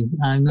thanking me?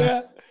 I'm not.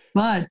 Yeah.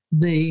 But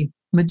the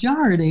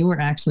majority were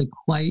actually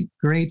quite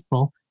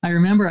grateful. I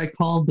remember I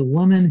called the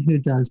woman who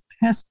does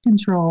pest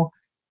control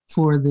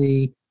for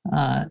the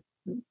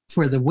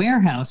for the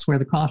warehouse where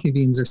the coffee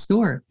beans are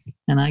stored.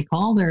 And I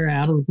called her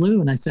out of the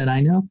blue and I said,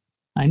 I know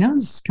this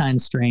is kind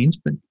of strange,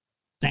 but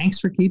thanks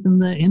for keeping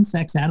the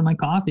insects out of my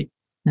coffee.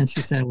 And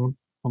she said, well,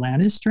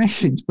 that is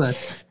strange, but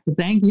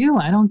thank you.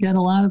 I don't get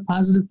a lot of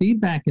positive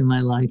feedback in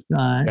my life.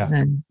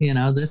 And,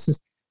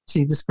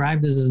 she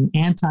described it as an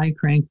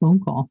anti-crank phone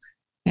call.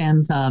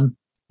 And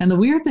the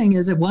weird thing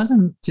is it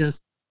wasn't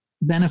just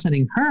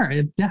benefiting her.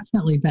 It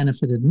definitely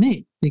benefited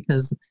me,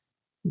 because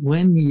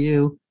when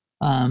you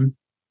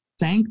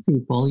thank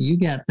people, you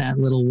get that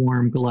little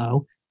warm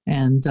glow.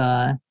 And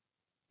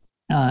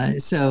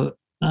so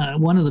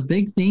one of the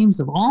big themes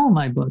of all of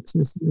my books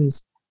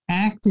is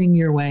acting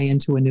your way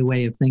into a new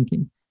way of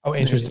thinking. Oh,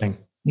 interesting.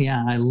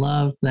 Yeah, I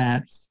love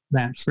that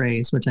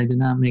phrase, which I did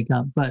not make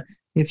up. But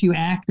if you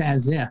act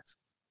as if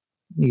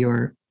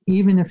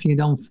even if you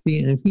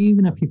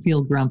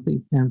feel grumpy,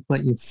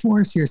 but you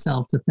force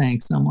yourself to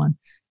thank someone,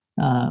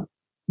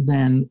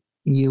 then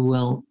you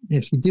will,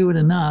 if you do it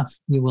enough,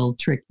 you will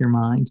trick your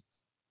mind.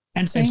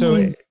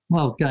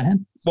 Well, go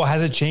ahead. Well,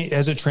 has it changed?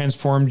 Has it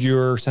transformed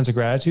your sense of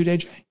gratitude,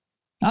 AJ?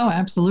 Oh,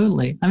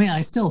 absolutely. I mean,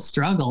 I still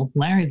struggle.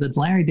 The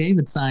Larry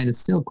David side is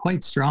still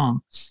quite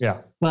strong.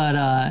 Yeah. But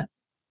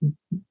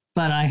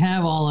I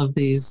have all of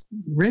these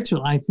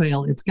rituals. I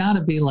feel it's got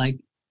to be like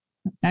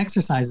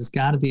exercise has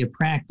got to be a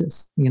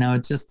practice.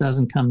 It just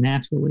doesn't come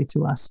naturally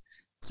to us.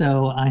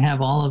 So I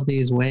have all of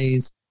these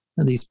ways,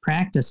 these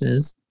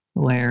practices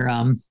where,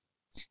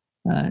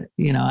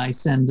 I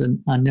send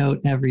a note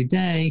every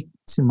day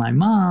to my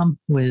mom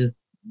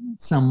with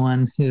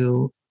someone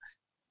who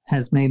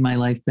has made my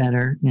life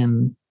better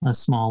in a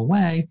small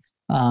way.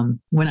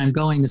 When I'm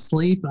going to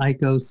sleep, I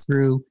go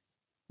through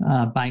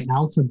by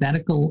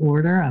alphabetical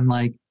order. I'm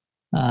like,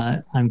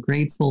 I'm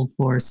grateful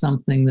for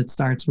something that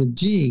starts with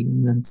G,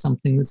 and then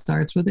something that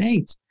starts with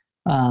H.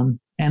 And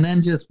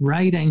then just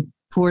writing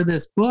for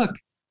this book,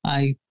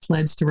 I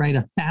pledged to write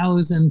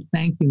 1,000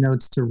 thank you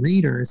notes to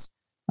readers.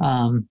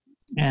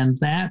 And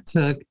that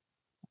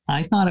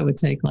I thought it would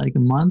take like a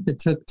month. It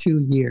took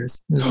 2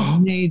 years. It was a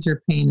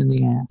major pain in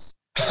the ass.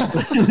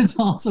 But it was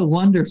also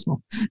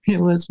wonderful. It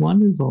was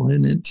wonderful,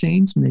 and it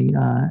changed me.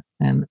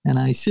 And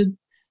I should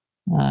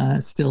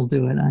still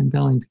do it. I'm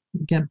going to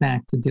get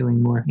back to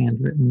doing more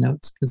handwritten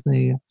notes, because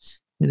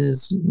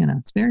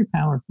it's very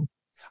powerful.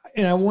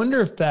 And I wonder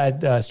if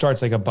that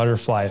starts like a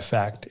butterfly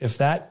effect. If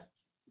that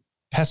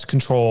pest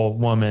control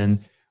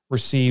woman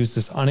receives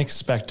this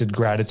unexpected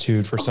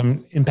gratitude for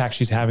some impact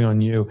she's having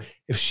on you,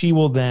 if she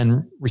will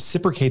then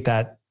reciprocate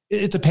that,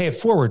 it's a pay it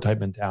forward type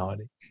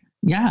mentality.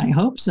 Yeah, I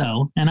hope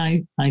so. And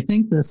I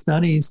think the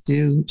studies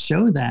do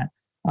show that.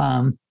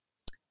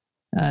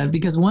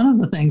 Because one of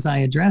the things I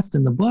addressed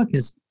in the book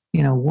is,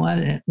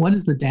 what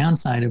is the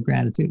downside of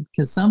gratitude?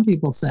 Because some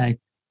people say,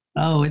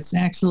 oh, it's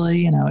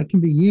actually, it can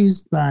be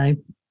used by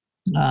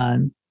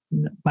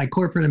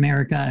corporate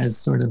America as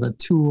sort of a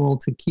tool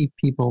to keep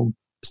people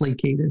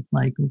placated.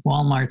 Like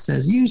Walmart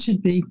says, you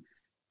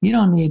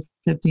don't need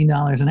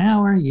 $15 an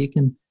hour.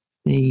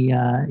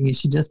 You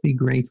should just be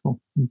grateful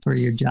for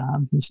your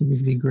job. You should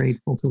just be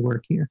grateful to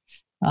work here.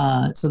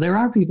 So there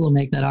are people who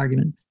make that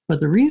argument, but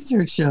the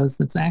research shows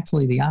that's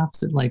actually the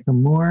opposite. Like the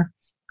more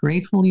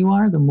grateful you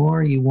are, the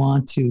more you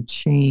want to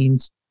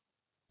change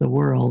the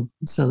world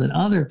so that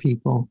other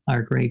people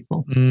are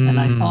grateful. And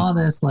I saw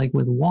this like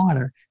with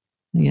water.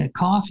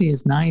 Coffee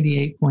is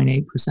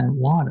 98.8%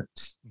 water.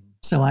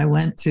 So I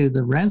went to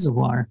the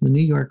reservoir, the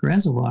New York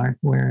reservoir,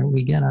 where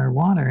we get our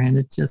water,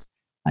 and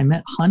I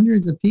met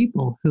hundreds of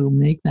people who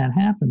make that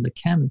happen. The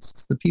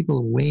chemists, the people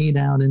who wade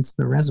out into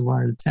the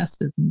reservoir to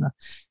test it, and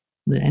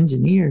the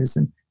engineers.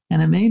 And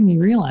it made me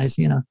realize,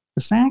 the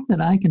fact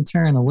that I can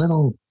turn a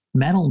little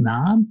metal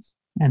knob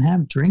and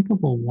have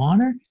drinkable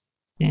water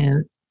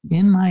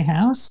in my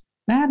house,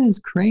 that is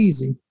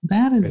crazy.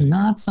 That is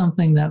not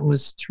something that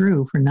was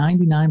true for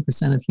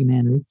 99% of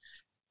humanity.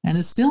 And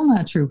it's still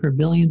not true for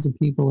billions of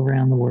people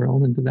around the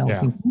world in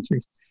developing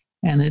countries.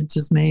 And it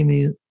just made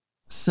me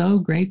so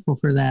grateful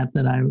for that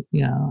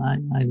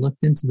I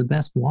looked into the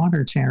best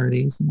water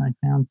charities, and I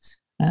found,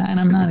 and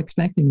I'm not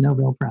expecting a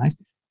Nobel Prize,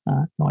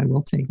 though I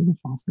will take it if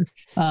offered.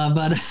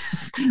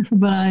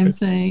 But I'm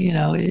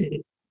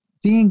saying,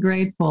 being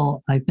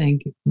grateful, I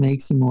think,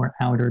 makes you more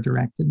outer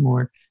directed,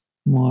 more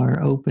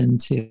open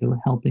to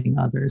helping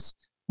others.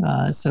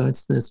 So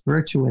it's this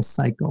virtuous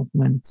cycle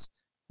when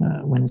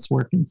it's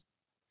working.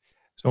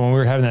 So when we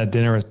were having that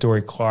dinner with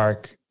Dorie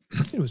Clark,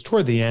 it was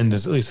toward the end,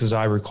 at least as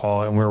I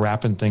recall, and we were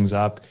wrapping things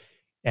up.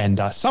 And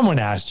someone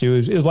asked you,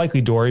 it was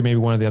likely Dorie, maybe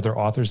one of the other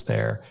authors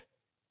there.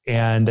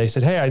 And they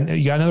said, hey,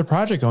 you got another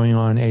project going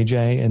on,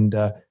 AJ. And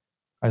I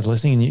was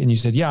listening, and you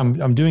said, yeah,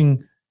 I'm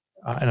doing,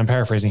 and I'm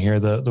paraphrasing here,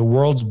 the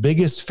world's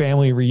biggest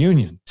family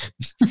reunion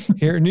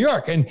here in New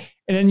York. And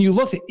then you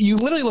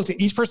literally looked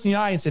at each person in the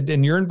eye and said,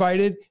 and you're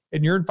invited,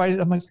 and you're invited.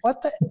 I'm like,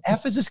 what the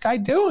F is this guy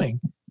doing?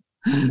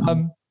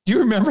 Do you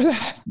remember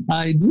that?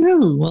 I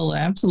do. Well,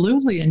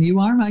 absolutely. And you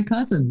are my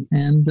cousin.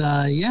 And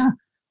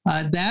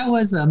that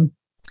was an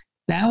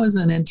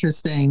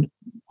interesting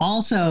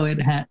also, it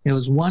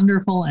was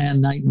wonderful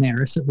and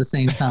nightmarish at the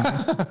same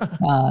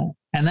time.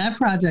 And that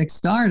project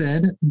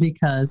started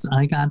because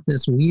I got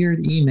this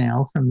weird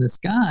email from this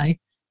guy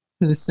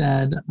who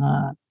said,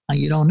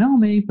 you don't know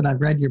me, but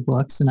I've read your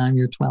books and I'm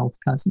your 12th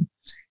cousin.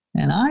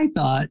 And I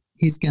thought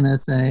he's going to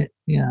say,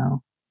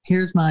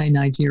 here's my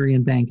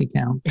Nigerian bank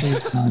account.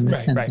 Please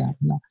right.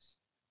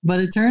 But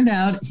it turned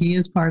out he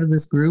is part of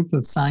this group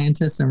of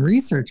scientists and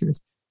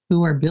researchers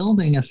who are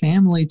building a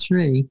family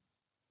tree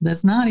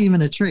that's not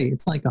even a tree.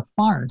 It's like a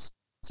forest.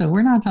 So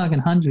we're not talking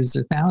hundreds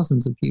or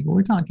thousands of people.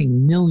 We're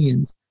talking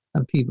millions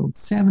of people.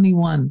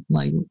 71,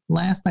 like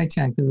last I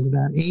checked, it was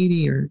about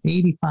 80 or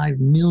 85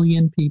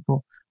 million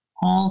people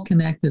all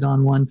connected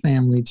on one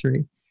family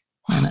tree.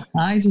 And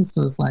I just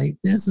was like,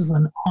 this is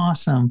an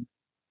awesome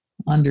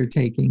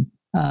undertaking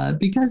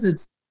because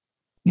it's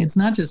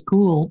not just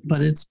cool,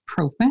 but it's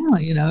profound.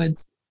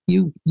 It's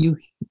you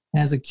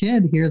as a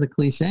kid hear the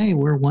cliche,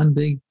 we're one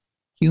big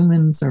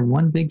humans or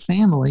one big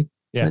family.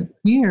 Yeah. But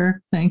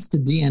here, thanks to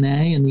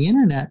DNA and the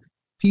internet,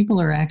 people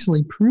are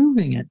actually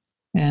proving it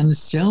and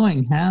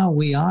showing how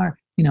we are,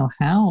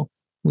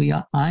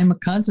 I'm a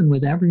cousin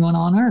with everyone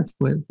on earth,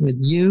 with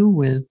you,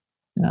 with,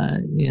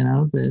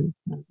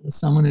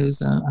 someone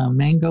who's a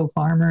mango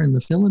farmer in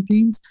the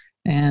Philippines.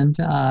 And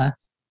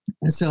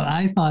so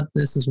I thought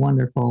this is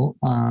wonderful.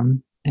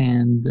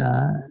 And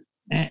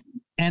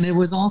it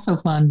was also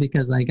fun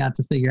because I got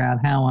to figure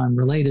out how I'm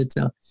related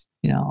to,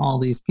 all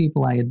these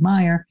people I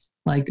admire,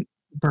 like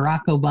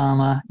Barack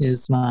Obama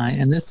is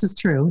and this is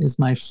true, is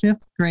my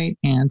 5th great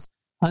aunt's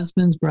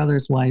husband's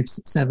brother's wife's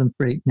 7th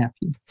great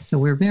nephew. So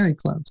we're very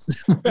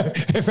close.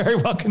 Very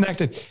well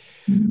connected.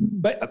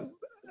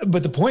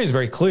 But the point is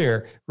very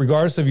clear,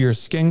 regardless of your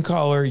skin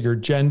color, your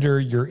gender,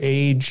 your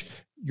age,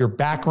 your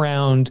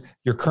background,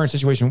 your current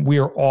situation, we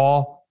are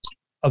all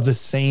of the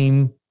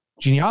same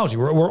genealogy.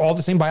 We're all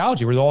the same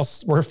biology.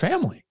 We're a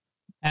family.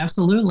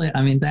 Absolutely.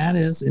 I mean,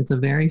 it's a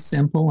very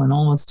simple and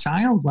almost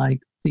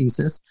childlike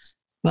thesis.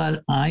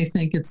 But I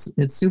think it's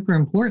super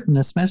important,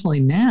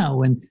 especially now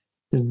when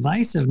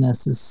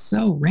divisiveness is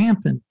so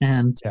rampant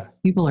and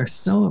people are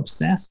so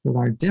obsessed with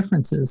our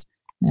differences.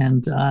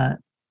 And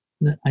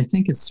I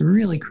think it's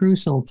really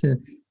crucial to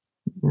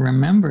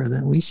remember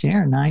that we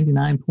share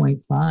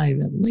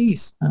 99.5, at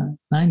least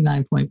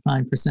 99.5%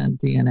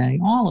 DNA,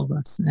 all of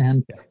us.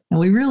 And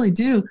we really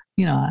do,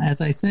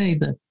 as I say,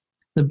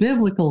 the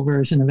biblical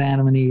version of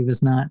Adam and Eve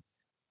is not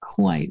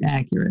quite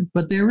accurate,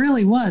 but there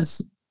really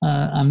was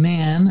a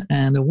man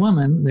and a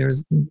woman.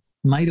 There's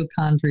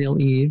mitochondrial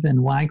Eve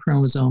and Y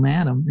chromosome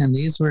Adam. And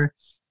these were,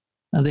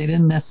 they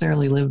didn't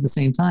necessarily live at the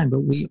same time,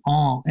 but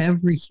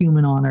every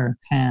human on earth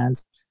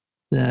has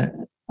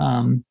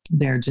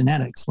their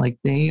genetics. Like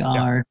they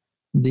are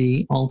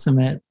the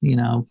ultimate,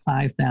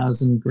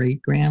 5,000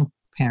 great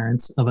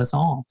grandparents of us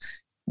all.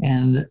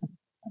 And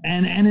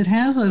it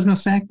has an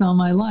effect on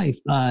my life,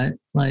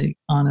 like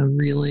on a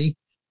really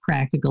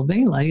practical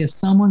day. Like if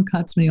someone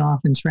cuts me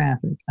off in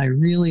traffic, I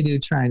really do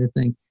try to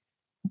think,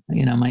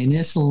 my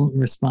initial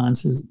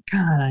response is,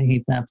 God, I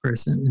hate that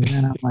person. And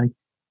then I'm like,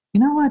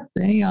 you know what?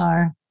 They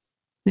are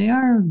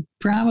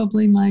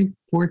probably my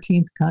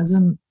 14th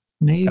cousin.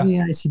 Maybe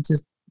I should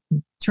just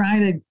try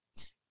to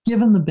give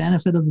them the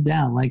benefit of the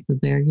doubt, like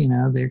that their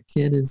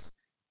kid is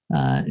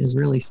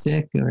really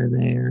sick, or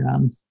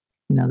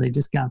they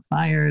just got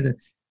fired,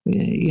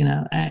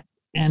 and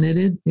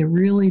it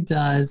really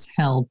does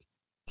help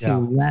to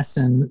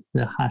lessen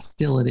the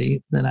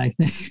hostility that I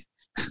think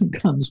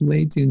comes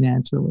way too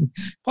naturally.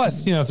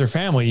 Plus, if they're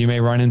family, you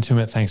may run into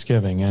them at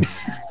Thanksgiving. And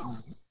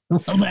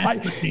well, that's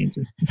the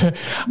danger.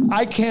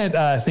 I can't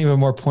think of a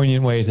more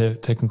poignant way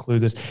to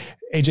conclude this.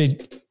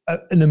 AJ,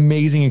 an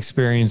amazing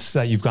experience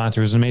that you've gone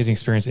through. It was an amazing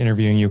experience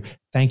interviewing you.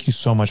 Thank you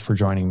so much for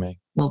joining me.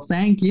 Well,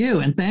 thank you.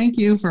 And thank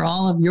you for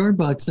all of your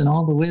books and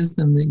all the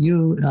wisdom that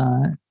you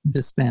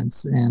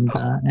dispense. And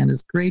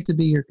it's great to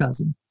be your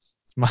cousin.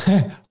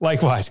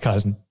 Likewise,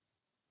 cousin.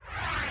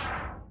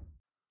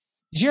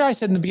 Did you hear I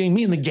said in the beginning,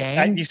 me and the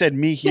gang? You said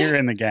me here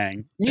in the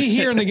gang. Me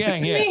here in the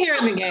gang, yeah. Me here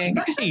in the gang.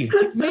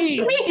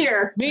 Me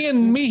here. Me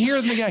and me here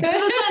in the gang.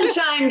 The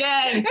Sunshine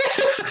Gang.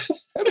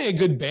 That'd be a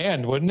good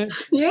band, wouldn't it?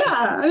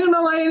 Yeah. I don't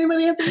know why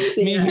anybody has to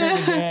be Me here in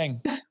the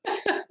gang.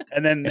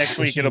 And then next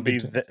week it'll be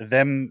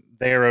them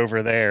there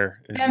over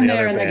there. Is them the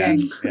there other in band.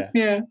 the gang.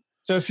 Yeah.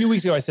 So a few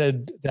weeks ago, I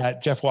said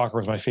that Jeff Walker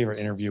was my favorite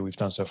interview we've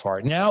done so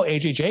far. Now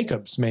AJ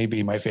Jacobs may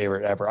be my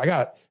favorite ever. I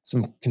got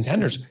some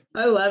contenders.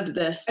 I loved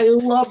this. I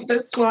love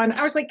this one.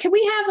 I was like, can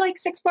we have like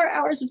 6 more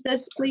hours of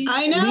this, please?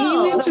 I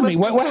know. Lean into me.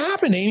 What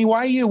happened, Amy? Why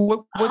are you?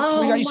 What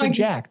got you so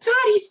jacked? God,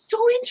 he's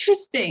so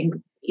interesting.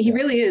 He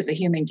really is a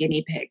human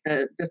guinea pig.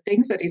 The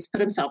things that he's put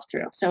himself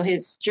through. So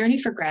his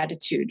journey for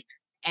gratitude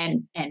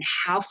and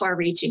how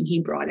far-reaching he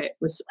brought it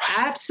was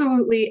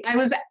absolutely. I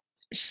was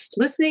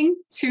listening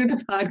to the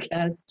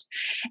podcast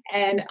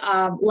and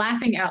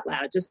laughing out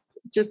loud,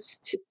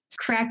 just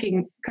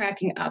cracking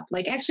up,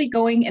 like actually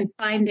going and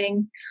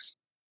finding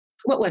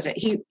what was it?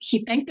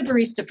 He thanked the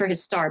barista for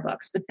his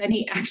Starbucks, but then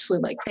he actually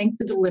like thanked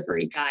the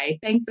delivery guy,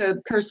 thanked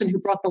the person who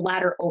brought the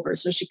ladder over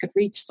so she could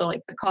reach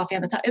the coffee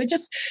on the top. It was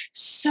just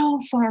so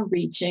far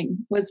reaching.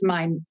 Was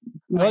mine.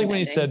 I like when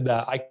he said,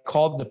 I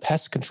called the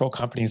pest control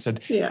company and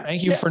said, Yeah.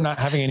 thank you for not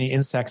having any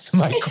insects in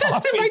my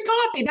coffee. In my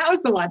coffee. That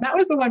was the one. That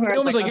was the one where I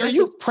was like, oh, are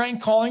you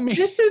prank calling me?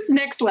 This is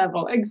next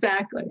level.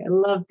 Exactly. I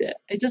loved it.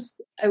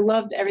 I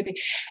loved everything.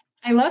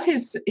 I love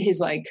his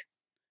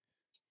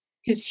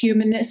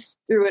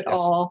humanness through it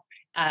all.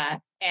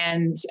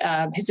 And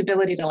his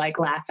ability to like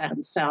laugh at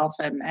himself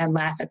and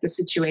laugh at the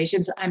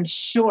situations. I'm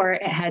sure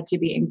it had to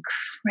be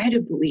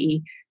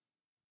incredibly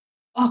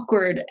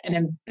awkward and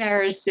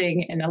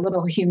embarrassing and a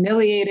little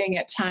humiliating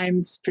at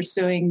times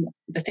pursuing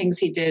the things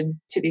he did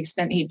to the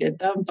extent he did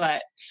them.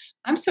 But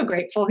I'm so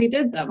grateful he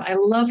did them. I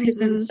love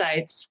his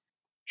insights.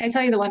 Can I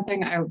tell you the one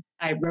thing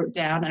I wrote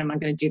down, and I'm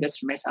not going to do this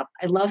for myself.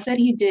 I love that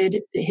he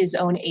did his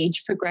own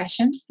age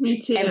progression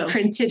and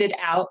printed it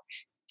out.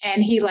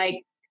 And he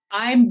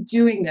I'm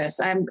doing this.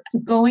 I'm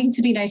going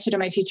to be nicer to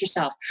my future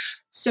self.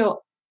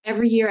 So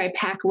every year I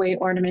pack away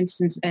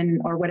ornaments and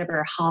or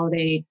whatever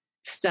holiday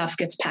stuff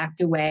gets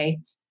packed away.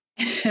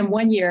 And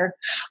one year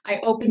I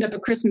opened up a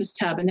Christmas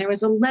tub and there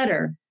was a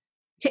letter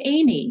to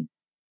Amy.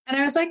 And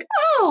I was like,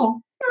 oh,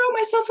 I wrote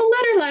myself a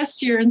letter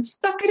last year and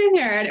stuck it in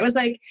there. And it was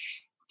like,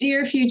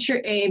 dear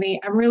future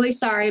Amy, I'm really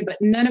sorry, but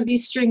none of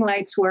these string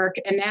lights work.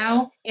 And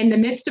now in the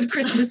midst of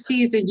Christmas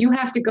season, you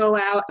have to go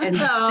out and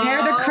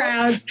bear the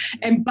crowds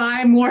and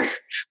buy more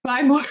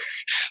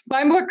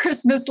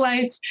Christmas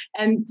lights.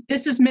 And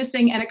this is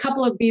missing. And a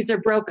couple of these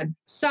are broken.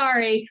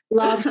 Sorry,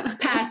 love,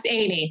 past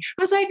Amy.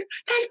 I was like,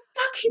 that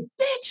fucking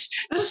bitch.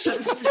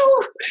 She's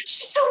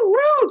so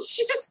rude.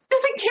 She just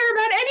doesn't care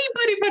about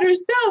anybody but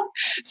herself.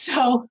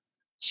 So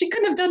she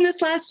couldn't have done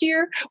this last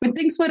year when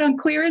things went on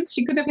clearance.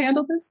 She couldn't have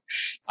handled this.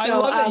 So, I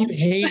love that you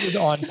hated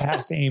on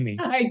past Amy.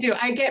 I do.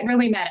 I get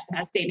really mad at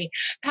past Amy.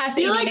 I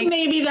feel like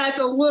maybe that's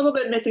a little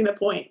bit missing the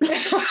point.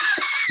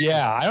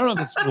 Yeah, I don't know if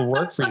this will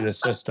work for you, this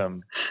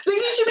system. I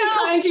think you should be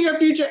kind to your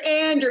future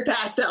and your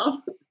past self.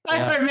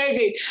 Yeah. Or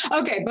maybe.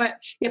 Okay, but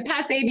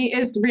past Amy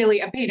is really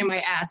a pain in my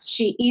ass.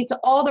 She eats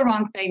all the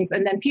wrong things,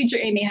 and then future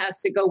Amy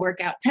has to go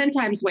work out 10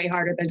 times way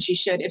harder than she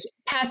should if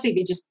past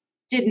Amy just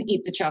didn't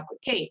eat the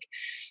chocolate cake.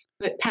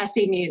 But past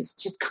Amy is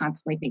just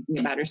constantly thinking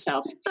about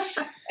herself.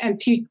 And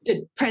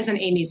present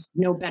Amy's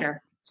no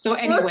better. So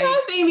anyway.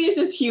 Past Amy is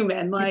just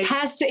human.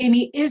 Past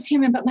Amy is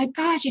human, but my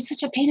God, she's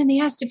such a pain in the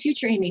ass to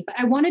future Amy. But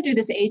I want to do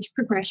this age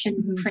progression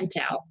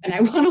printout. And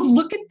I want to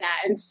look at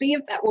that and see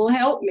if that will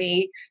help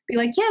me be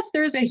like, yes,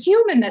 there's a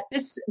human that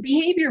this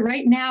behavior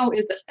right now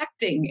is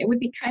affecting. It would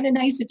be kind of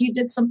nice if you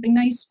did something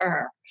nice for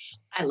her.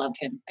 I love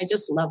him. I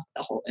just loved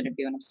the whole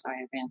interview. And I'm sorry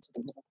I ran to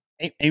the middle.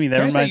 Amy,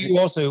 that reminds me.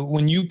 Also,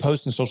 when you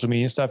post on social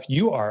media stuff,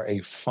 you are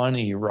a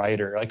funny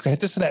writer. Like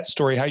that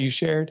story, how you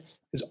shared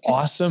is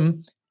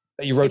awesome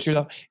that you wrote to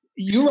yourself.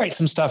 You write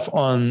some stuff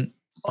on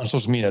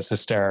social media that's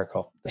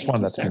hysterical. That's one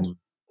of the things.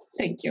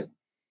 Thank you.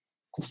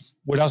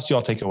 What else do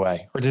y'all take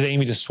away? Or did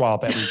Amy just swallow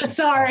up everything?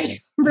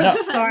 Sorry.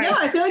 Really sorry. No,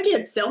 I feel like he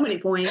had so many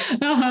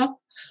points. Uh-huh.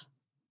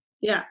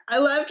 Yeah. I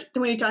loved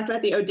when you talked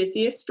about the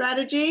Odysseus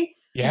strategy.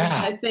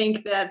 Yeah. I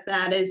think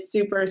that is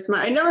super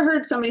smart. I never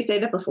heard somebody say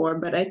that before,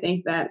 but I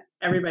think that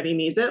everybody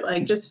needs it.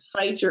 Like just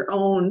fight your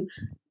own,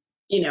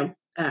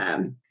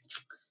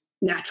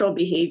 natural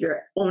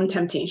behavior, own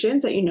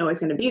temptations that is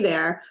going to be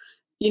there,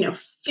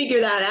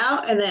 figure that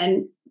out and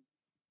then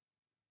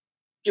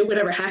do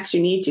whatever hacks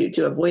you need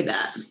to avoid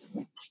that.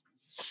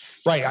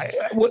 Right.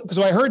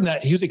 So I heard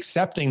that he was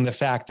accepting the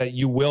fact that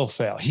you will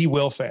fail. He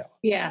will fail.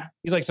 Yeah.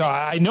 He's like, so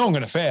I know I'm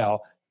going to fail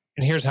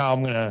and here's how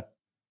I'm going to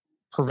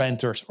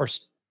prevent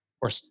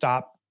or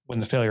stop when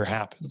the failure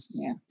happens.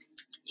 Yeah.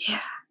 Yeah.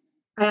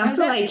 I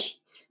also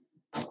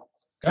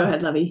go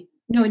ahead, Lovey.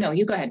 No,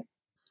 you go ahead.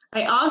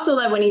 I also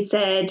love when he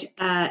said,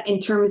 in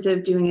terms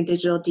of doing a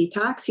digital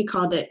detox, he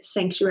called it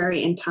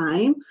sanctuary in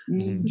time,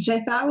 which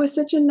I thought was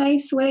such a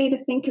nice way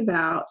to think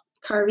about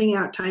carving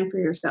out time for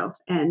yourself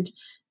and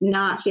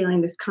not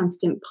feeling this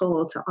constant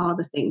pull to all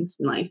the things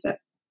in life that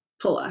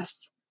pull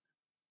us.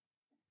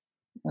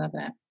 Love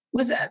that.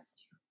 Was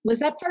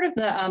that part of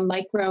the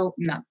micro,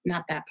 not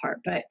that part,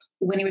 but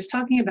when he was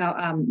talking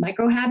about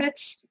micro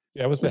habits?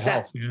 Yeah, it was the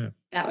health.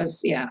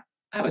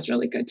 That was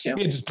really good too.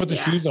 Yeah, just put the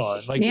shoes on.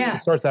 It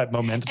starts that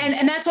momentum.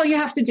 And that's all you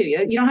have to do.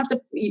 You don't have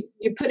to,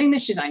 you're putting the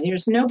shoes on.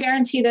 There's no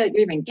guarantee that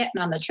you're even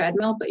getting on the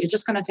treadmill, but you're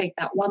just going to take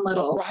that one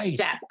little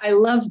step. I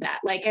love that.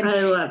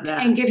 I love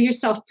that. And give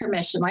yourself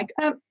permission.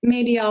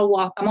 Maybe I'll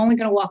walk. I'm only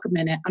going to walk a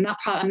minute. I'm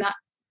not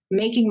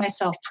making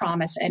myself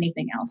promise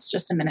anything else,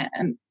 just a minute.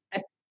 And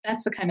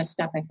that's the kind of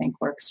stuff I think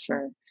works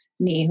for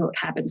me, who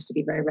happens to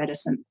be very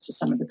reticent to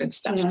some of the good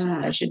stuff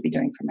I should be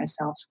doing for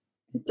myself.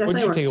 What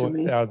did you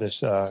take out of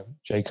this,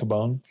 Jay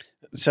Cabone?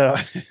 So,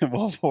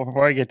 well,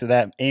 before I get to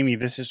that, Amy,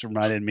 this just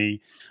reminded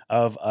me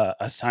of a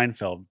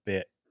Seinfeld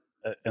bit.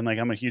 And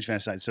I'm a huge fan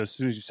of Seinfeld. So as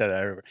soon as you said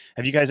it,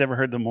 have you guys ever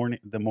heard the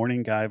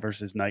morning guy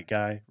versus night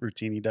guy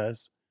routine he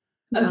does?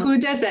 Who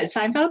does that?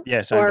 Seinfeld?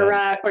 Yeah,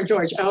 Seinfeld. Or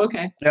George? Oh,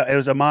 okay. No, it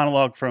was a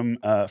monologue from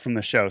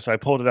the show. So I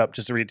pulled it up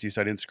just to read it to you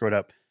so I didn't screw it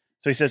up.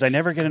 So he says, I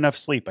never get enough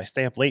sleep. I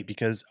stay up late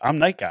because I'm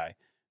night guy.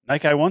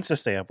 Night guy wants to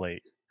stay up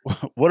late.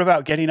 What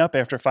about getting up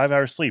after 5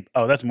 hours sleep?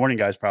 Oh, that's morning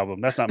guy's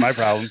problem. That's not my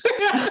problem.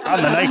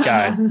 I'm the night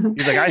guy.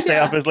 He's like, I stay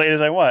up as late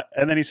as I want.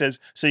 And then he says,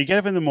 so you get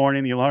up in the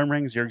morning, the alarm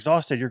rings, you're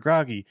exhausted, you're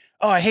groggy.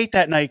 Oh, I hate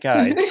that night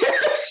guy.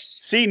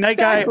 See, night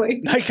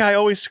guy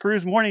always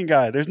screws morning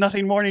guy. There's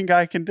nothing morning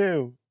guy can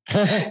do.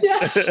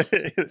 Yeah,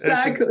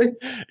 exactly.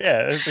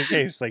 That's the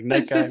case. Like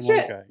night guy,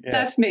 morning guy. Yeah.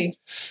 That's me.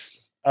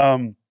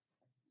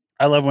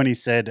 I love when he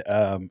said,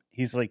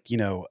 he's like,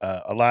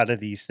 a lot of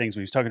these things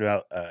when he was talking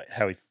about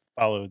how he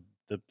followed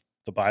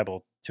the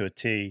Bible to a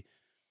T.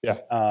 Yeah.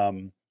 A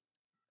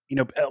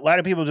lot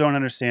of people don't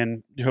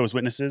understand Jehovah's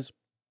Witnesses,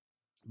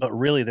 but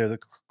really they're the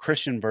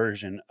Christian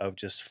version of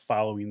just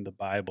following the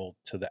Bible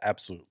to the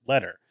absolute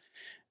letter.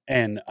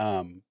 And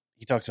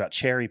he talks about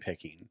cherry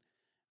picking,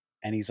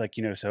 and he's like,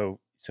 so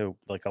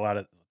like a lot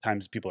of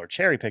times people are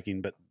cherry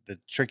picking, but the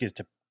trick is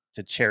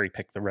to cherry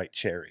pick the right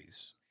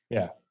cherries.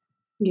 Yeah.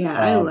 Yeah,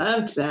 I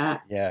loved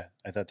that. Yeah,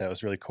 I thought that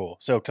was really cool.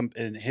 So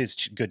and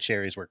his good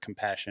cherries were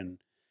compassion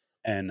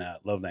and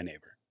love thy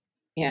neighbor.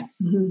 Yeah.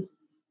 Mm-hmm.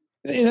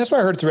 And that's what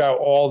I heard throughout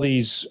all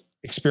these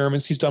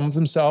experiments he's done with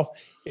himself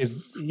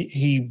is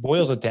he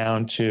boils it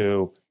down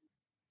to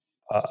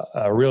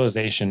a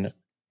realization,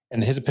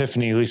 and his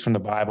epiphany, at least from the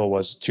Bible,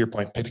 was, to your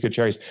point, pick the good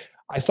cherries.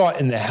 I thought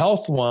in the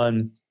health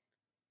one,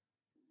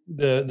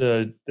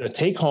 the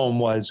take home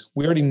was,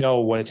 we already know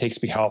what it takes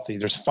to be healthy.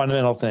 There's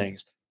fundamental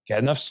things: get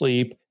enough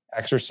sleep,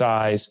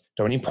 exercise,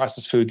 don't eat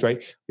processed foods,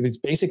 right? These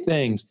basic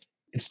things.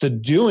 It's the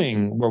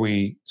doing where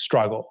we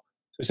struggle.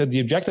 So he said the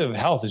objective of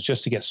health is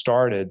just to get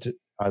started.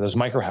 Those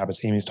micro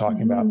habits Amy's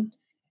talking about. And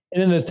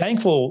then the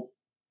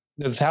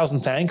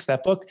 1,000 Thanks,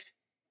 that book,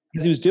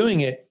 as he was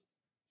doing it,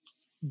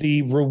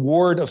 the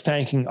reward of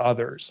thanking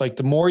others, like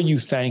the more you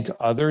thank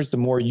others, the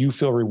more you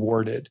feel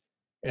rewarded.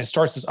 And it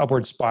starts this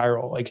upward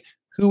spiral. Like,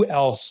 who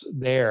else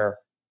there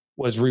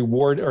was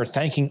reward or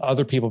thanking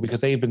other people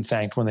because they've been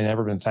thanked when they've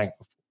never been thanked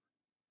before?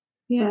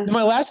 Yeah. And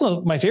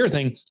my favorite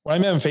thing, when I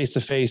met him face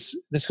to face,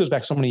 this goes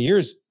back so many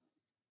years,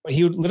 but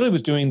he literally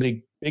was doing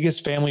the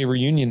biggest family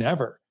reunion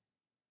ever.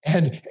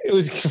 And it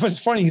was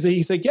funny.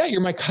 He's like, yeah,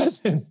 you're my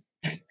cousin.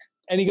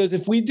 And he goes,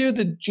 if we do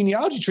the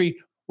genealogy tree,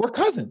 we're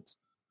cousins.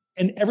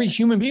 And every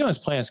human being on this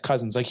planet is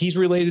cousins. Like, he's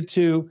related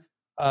to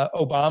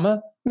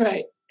Obama.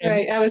 Right.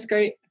 Right. That was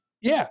great.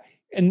 Yeah.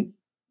 And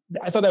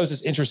I thought that was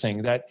just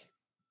interesting that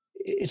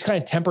it's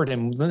kind of tempered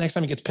him. The next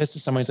time he gets pissed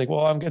at somebody, he's like,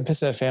 well, I'm getting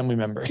pissed at a family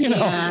member. I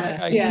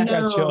got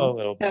to chill a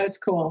little bit. That was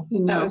cool.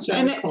 That was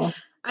really cool.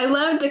 I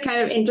love the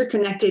kind of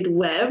interconnected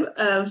web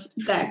of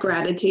that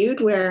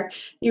gratitude, where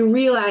you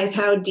realize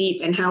how deep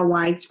and how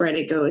widespread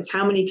it goes,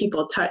 how many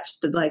people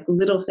touch the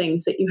little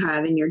things that you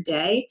have in your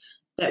day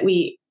that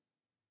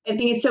I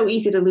think it's so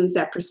easy to lose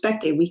that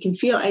perspective. We can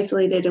feel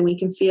isolated and we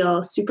can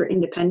feel super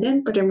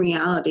independent, but in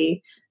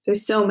reality,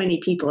 there's so many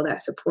people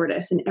that support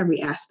us in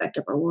every aspect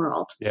of our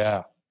world.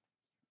 Yeah.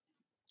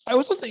 I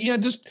also think,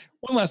 just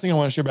one last thing I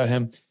want to share about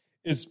him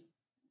is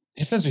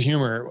his sense of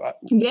humor.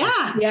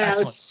 Yeah. It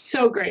was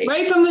so great.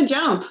 Right from the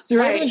jump.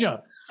 Right from the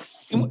jump.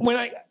 And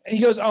he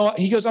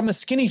goes, I'm a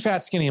skinny, fat,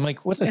 skinny. I'm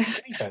like, what's a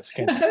skinny, fat,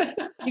 skinny?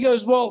 He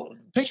goes, well,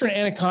 picture an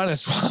anaconda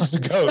swallows a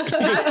goat. He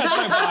goes, that's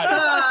my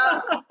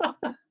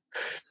body.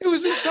 It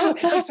was just so,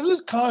 some of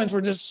his comments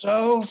were just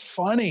so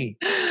funny.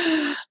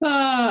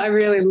 I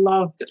really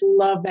loved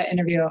that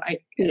interview.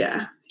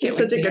 He's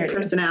such a good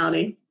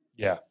personality.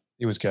 Yeah,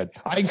 he was good.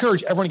 I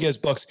encourage everyone to get his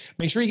books.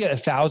 Make sure you get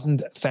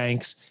 1,000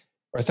 Thanks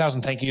or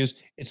 1,000 Thank Yous.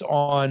 It's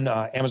on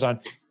Amazon,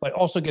 but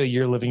also get A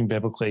Year Living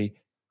Biblically.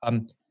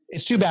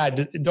 It's too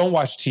bad. Don't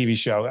watch the TV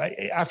show.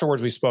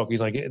 Afterwards, we spoke.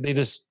 He's like,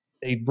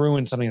 they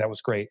ruined something that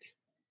was great.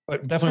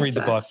 But definitely read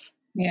the book.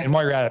 Yeah. And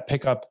while you're at it,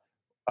 pick up,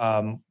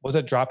 was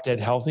it Drop Dead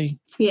Healthy?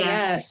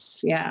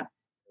 Yes. Yeah.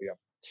 There you go.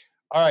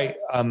 All right.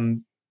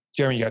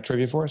 Jeremy, you got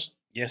trivia for us?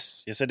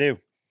 Yes, I do.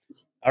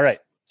 All right.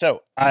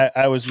 So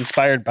I was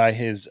inspired by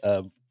his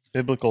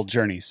biblical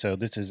journey. So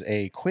this is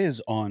a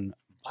quiz on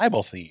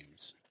Bible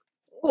themes.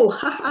 Oh,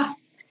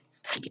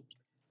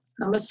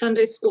 I'm a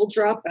Sunday school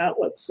dropout.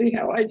 Let's see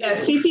how I do. Yeah,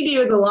 CCD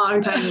was a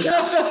long time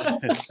ago.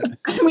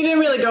 We didn't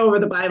really go over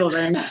the Bible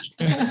very much.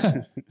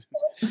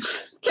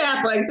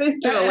 Catholic, they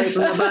stay away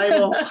from the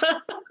Bible.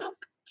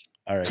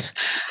 All right.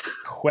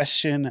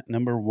 Question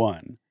number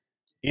 1.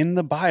 In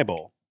the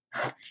Bible,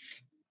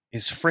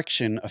 is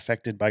friction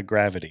affected by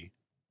gravity?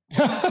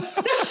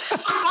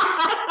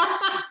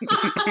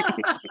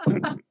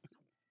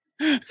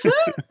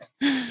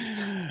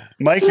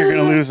 Mike, you're going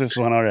to lose this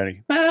one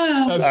already.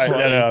 That's All right,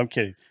 funny. no, I'm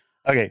kidding.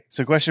 Okay,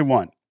 so question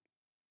 1.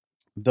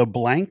 The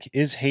blank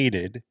is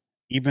hated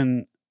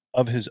even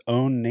of his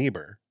own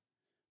neighbor,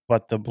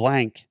 but the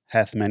blank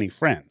hath many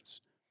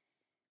friends.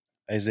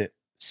 Is it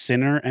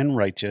sinner and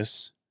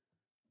righteous,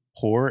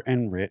 poor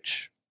and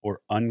rich, or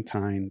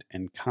unkind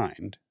and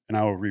kind? And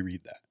I will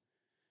reread that.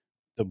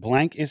 The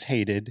blank is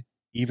hated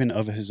even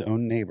of his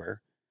own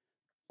neighbor,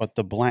 but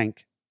the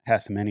blank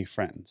hath many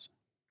friends.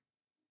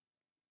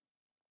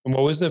 And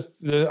what was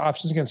the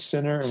options again?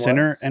 Sinner and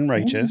Sinner what? and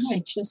righteous.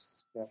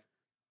 Righteous. Do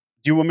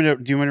you want me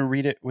to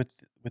read it with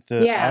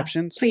the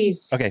options?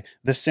 Please. Okay.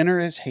 The sinner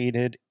is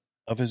hated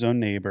of his own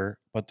neighbor,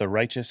 but the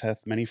righteous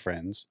hath many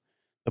friends.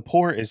 The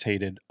poor is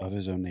hated of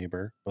his own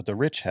neighbor, but the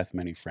rich hath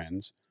many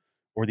friends.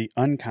 Or the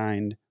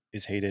unkind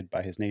is hated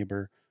by his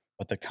neighbor,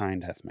 but the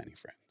kind hath many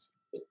friends.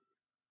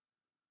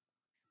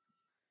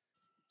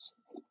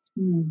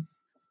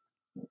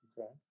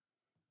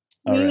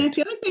 I mean, I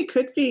feel like they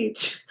could be.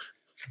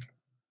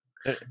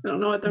 I don't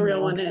know what the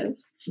real one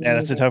is. Yeah,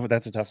 that's a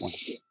tough one.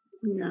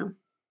 Yeah.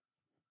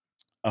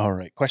 All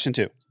right. Question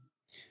 2.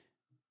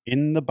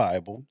 In the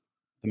Bible,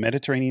 the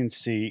Mediterranean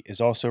Sea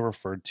is also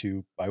referred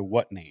to by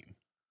what name?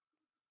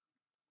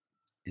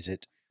 Is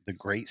it the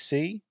Great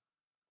Sea,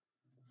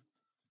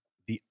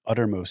 the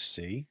Uttermost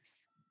Sea,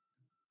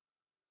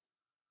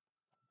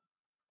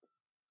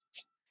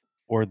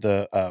 or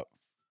the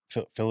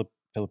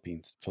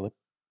Philippines?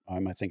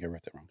 I think I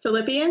read that wrong.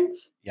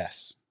 Philippians?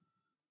 Yes.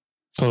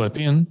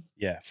 Philippian?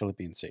 Yeah,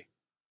 Philippine Sea.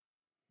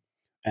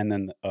 And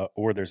then,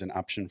 or there's an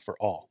option for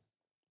all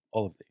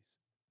of these.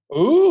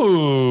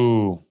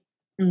 Ooh.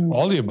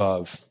 All the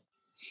above.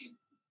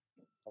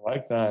 I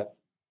like that.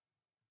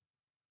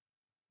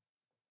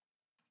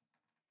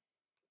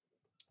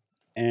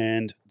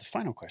 And the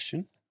final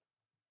question.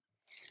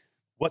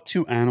 What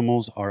 2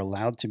 animals are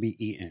allowed to be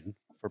eaten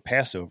for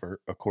Passover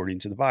according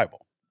to the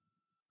Bible?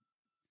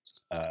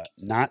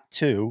 Not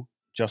 2,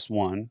 just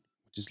 1,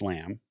 which is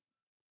lamb.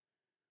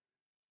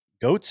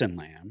 Goats and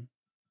lamb,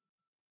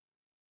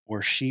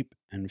 or sheep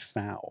and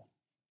fowl?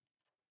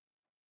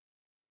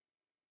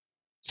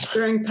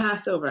 During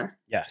Passover.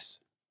 Yes.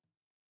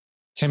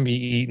 Can be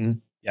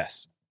eaten.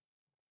 Yes.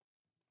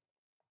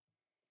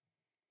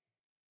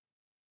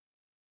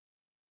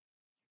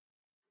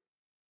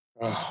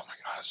 Oh my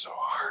God, it's so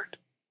hard.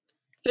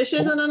 Fish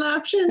isn't an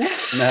option? No,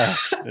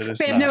 it is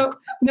We have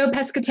no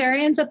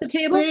pescatarians at the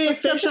table? We ate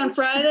fish on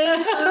Friday?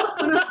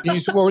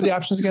 What were the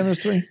options again,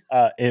 those 3?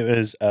 It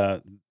was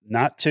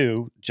not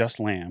 2, just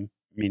lamb,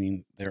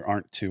 meaning there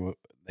aren't 2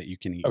 that you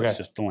can eat. Okay. It's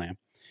just the lamb.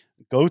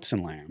 Goats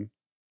and lamb,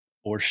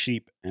 or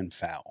sheep and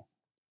fowl.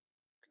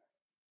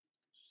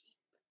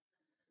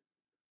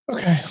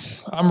 Okay,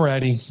 I'm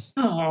ready.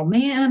 Oh,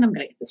 man, I'm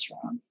going to get this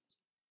wrong.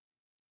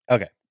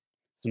 Okay.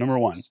 So number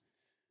 1.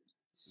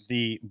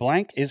 The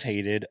blank is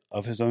hated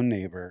of his own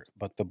neighbor,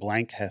 but the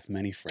blank hath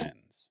many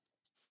friends.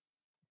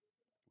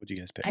 What'd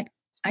you guys pick?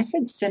 I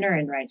said sinner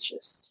and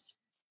righteous.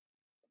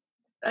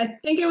 I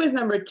think it was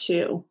number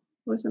 2.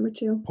 What was number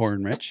 2? Poor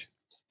and rich.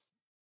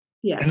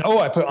 Yeah. And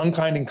I put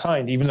unkind and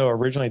kind, even though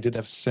originally I did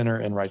have sinner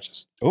and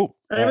righteous. Oh.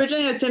 I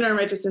originally had sinner and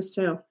righteousness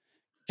too.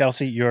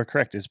 Kelsey, you are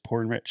correct. It's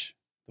poor and rich.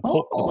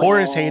 The poor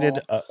is hated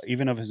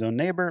even of his own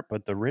neighbor,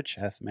 but the rich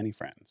hath many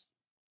friends.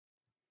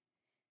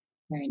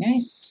 Very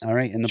nice. All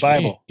right. In the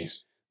Bible, the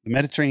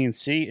Mediterranean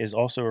Sea is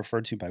also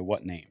referred to by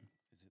what name?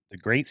 Is it the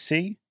Great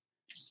Sea,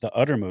 the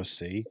Uttermost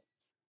Sea,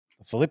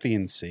 the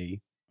Philippian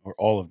Sea, or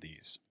all of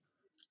these?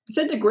 I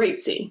said the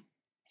Great Sea. I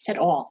said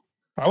all.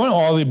 I went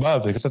all the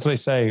above because that's what they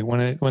say.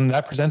 When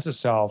that presents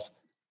itself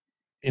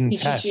in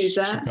tests, you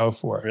should go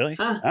for it. Really?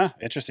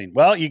 Interesting.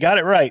 Well, you got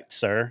it right,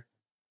 sir.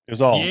 It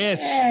was all. Yes.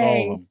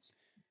 All of them.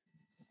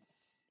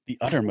 The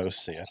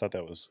Uttermost Sea. I thought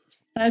that was...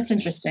 That's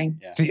interesting.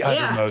 Yeah. The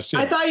Uttermost.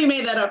 I thought you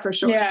made that up for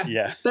sure.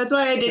 Yeah. That's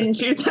why I didn't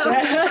choose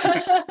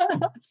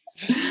that.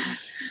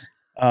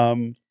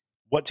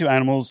 What 2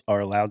 animals are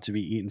allowed to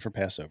be eaten for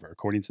Passover,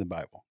 according to the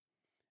Bible?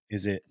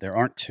 Is it there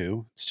aren't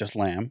 2, it's just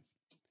lamb,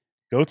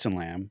 goats and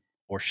lamb,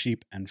 or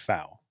sheep and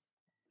fowl?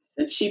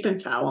 I said sheep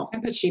and fowl. I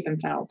put sheep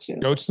and fowl too.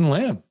 Goats and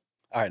lamb.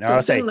 All right, now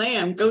I'll say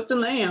goats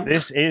and lamb.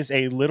 This is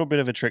a little bit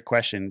of a trick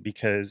question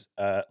because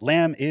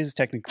lamb is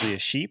technically a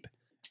sheep.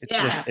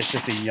 It's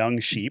just a young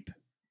sheep.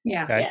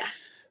 Yeah. Okay?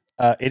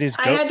 Yeah. It is.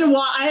 I had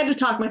to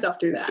talk myself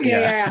through that.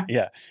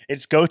 Yeah.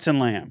 It's goats and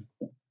lamb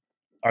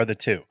are the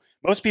 2.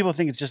 Most people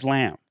think it's just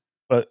lamb,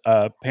 but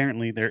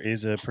apparently there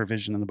is a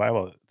provision in the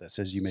Bible that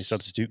says you may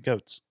substitute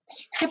goats.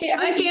 My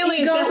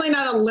family is definitely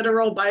not a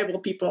literal Bible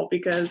people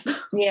because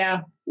we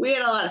had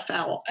a lot of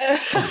fowl. Have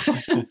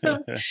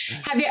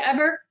you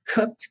ever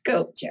cooked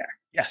goat, Jer?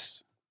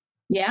 Yes.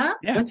 Yeah?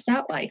 What's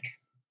that like?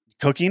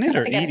 Cooking it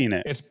or eating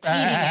it? It's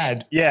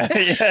bad. Yeah.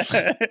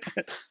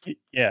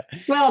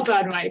 Well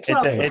done, Mike.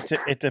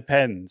 It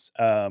depends.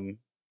 I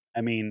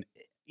mean,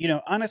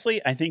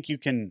 honestly, I think you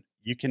can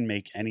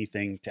make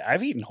anything.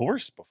 I've eaten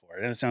horse before,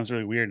 and it sounds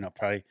really weird, and I'll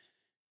probably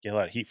get a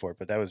lot of heat for it.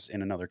 But that was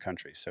in another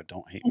country, so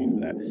don't hate me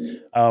for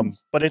that.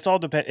 But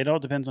it all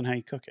depends on how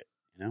you cook it.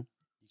 You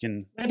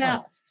can. What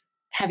about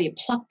have you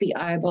plucked the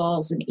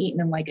eyeballs and eaten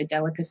them like a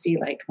delicacy,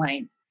 like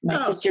my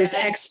sister's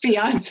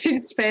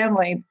ex-fiance's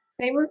family?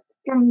 They were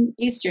from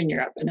Eastern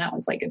Europe, and that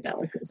was like a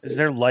delicacy. Is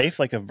their life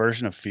like a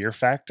version of Fear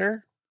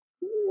Factor?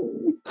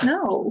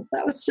 No,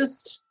 that was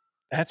just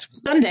that's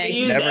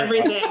Sunday.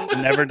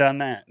 Never done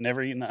that.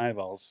 Never eaten the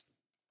eyeballs.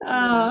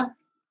 Wasn't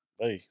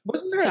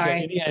there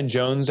an Indiana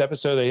Jones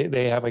episode?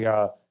 They have like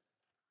a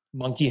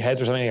monkey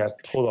heads or something. They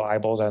got to pull the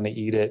eyeballs out and they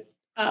eat it.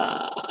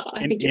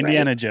 I think you're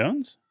Indiana right.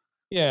 Jones?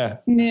 Yeah.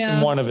 Yeah.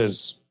 In one of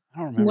his, I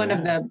don't remember. One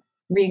of that. the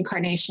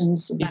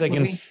reincarnations. Of he's that like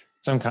in movie.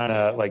 some kind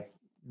of like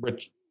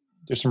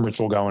there's some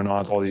ritual going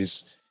on with all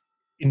these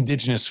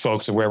indigenous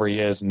folks of wherever he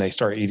is, and they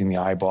start eating the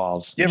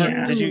eyeballs. You ever,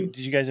 Yeah. did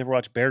you guys ever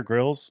watch Bear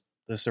Grylls,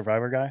 the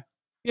Survivor guy?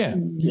 Yeah.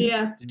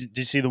 Yeah. Did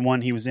you see the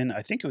one he was in?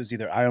 I think it was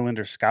either Ireland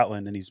or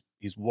Scotland, and he's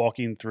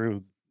walking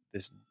through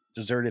this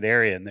deserted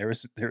area, and there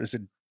was a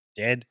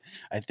dead,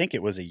 I think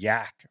it was a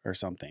yak or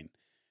something,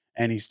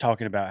 and he's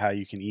talking about how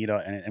you can eat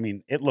it. And I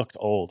mean, it looked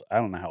old. I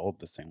don't know how old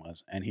this thing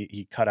was, and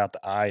he cut out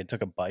the eye and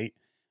took a bite,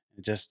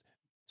 and just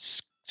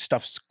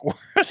stuff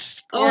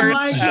squirts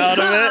my out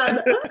God.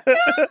 of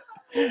it.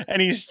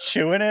 And he's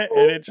chewing it,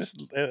 and it just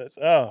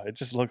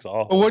looks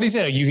awful. But what do you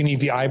say? You can eat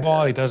the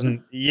eyeball. It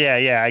doesn't. Yeah,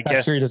 I guess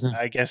Bacteria doesn't-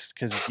 because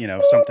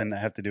something that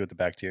have to do with the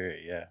bacteria.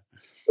 Yeah,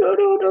 No.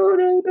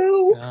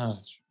 Oh.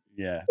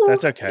 yeah,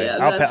 that's okay. Yeah,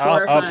 I'll that's pass. I'll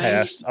horrifying.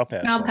 pass. I'll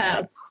pass. I'll on that.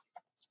 pass.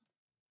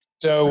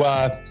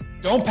 So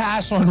don't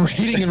pass on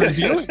rating and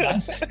reviewing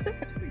us.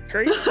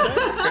 Great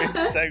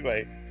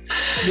segue.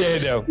 Yeah,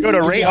 no. Go to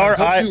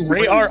rateoureyeball.com.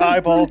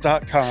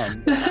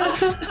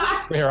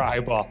 Rate our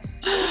eyeball.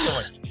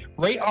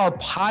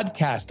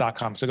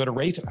 RateOurPodcast.com. So go to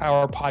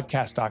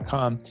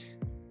RateOurPodcast.com.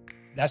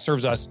 That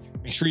serves us.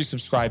 Make sure you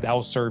subscribe. That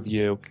will serve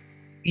you.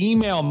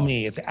 Email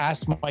me. It's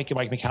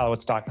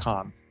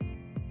askmike@mikemichalowicz.com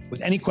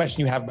with any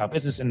question you have about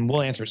business, and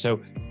we'll answer.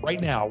 So right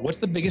now, what's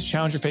the biggest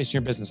challenge you're facing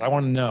in your business? I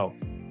want to know.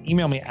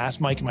 Email me,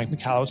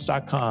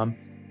 askmike@mikemichalowicz.com,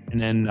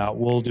 and then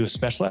we'll do a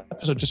special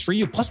episode just for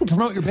you. Plus, we'll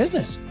promote your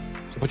business.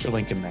 So put your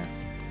link in there.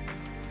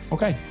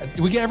 Okay. Did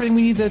we get everything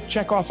we need to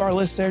check off our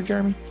list there,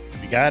 Jeremy?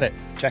 You got it.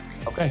 Check.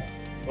 Okay.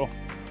 Cool.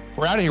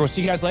 We're out of here. We'll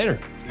see you guys later.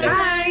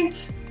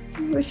 Thanks.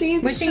 Wishing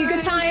you Wishing you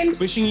good times.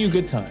 Wishing you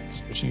good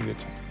times. Wishing you good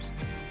times.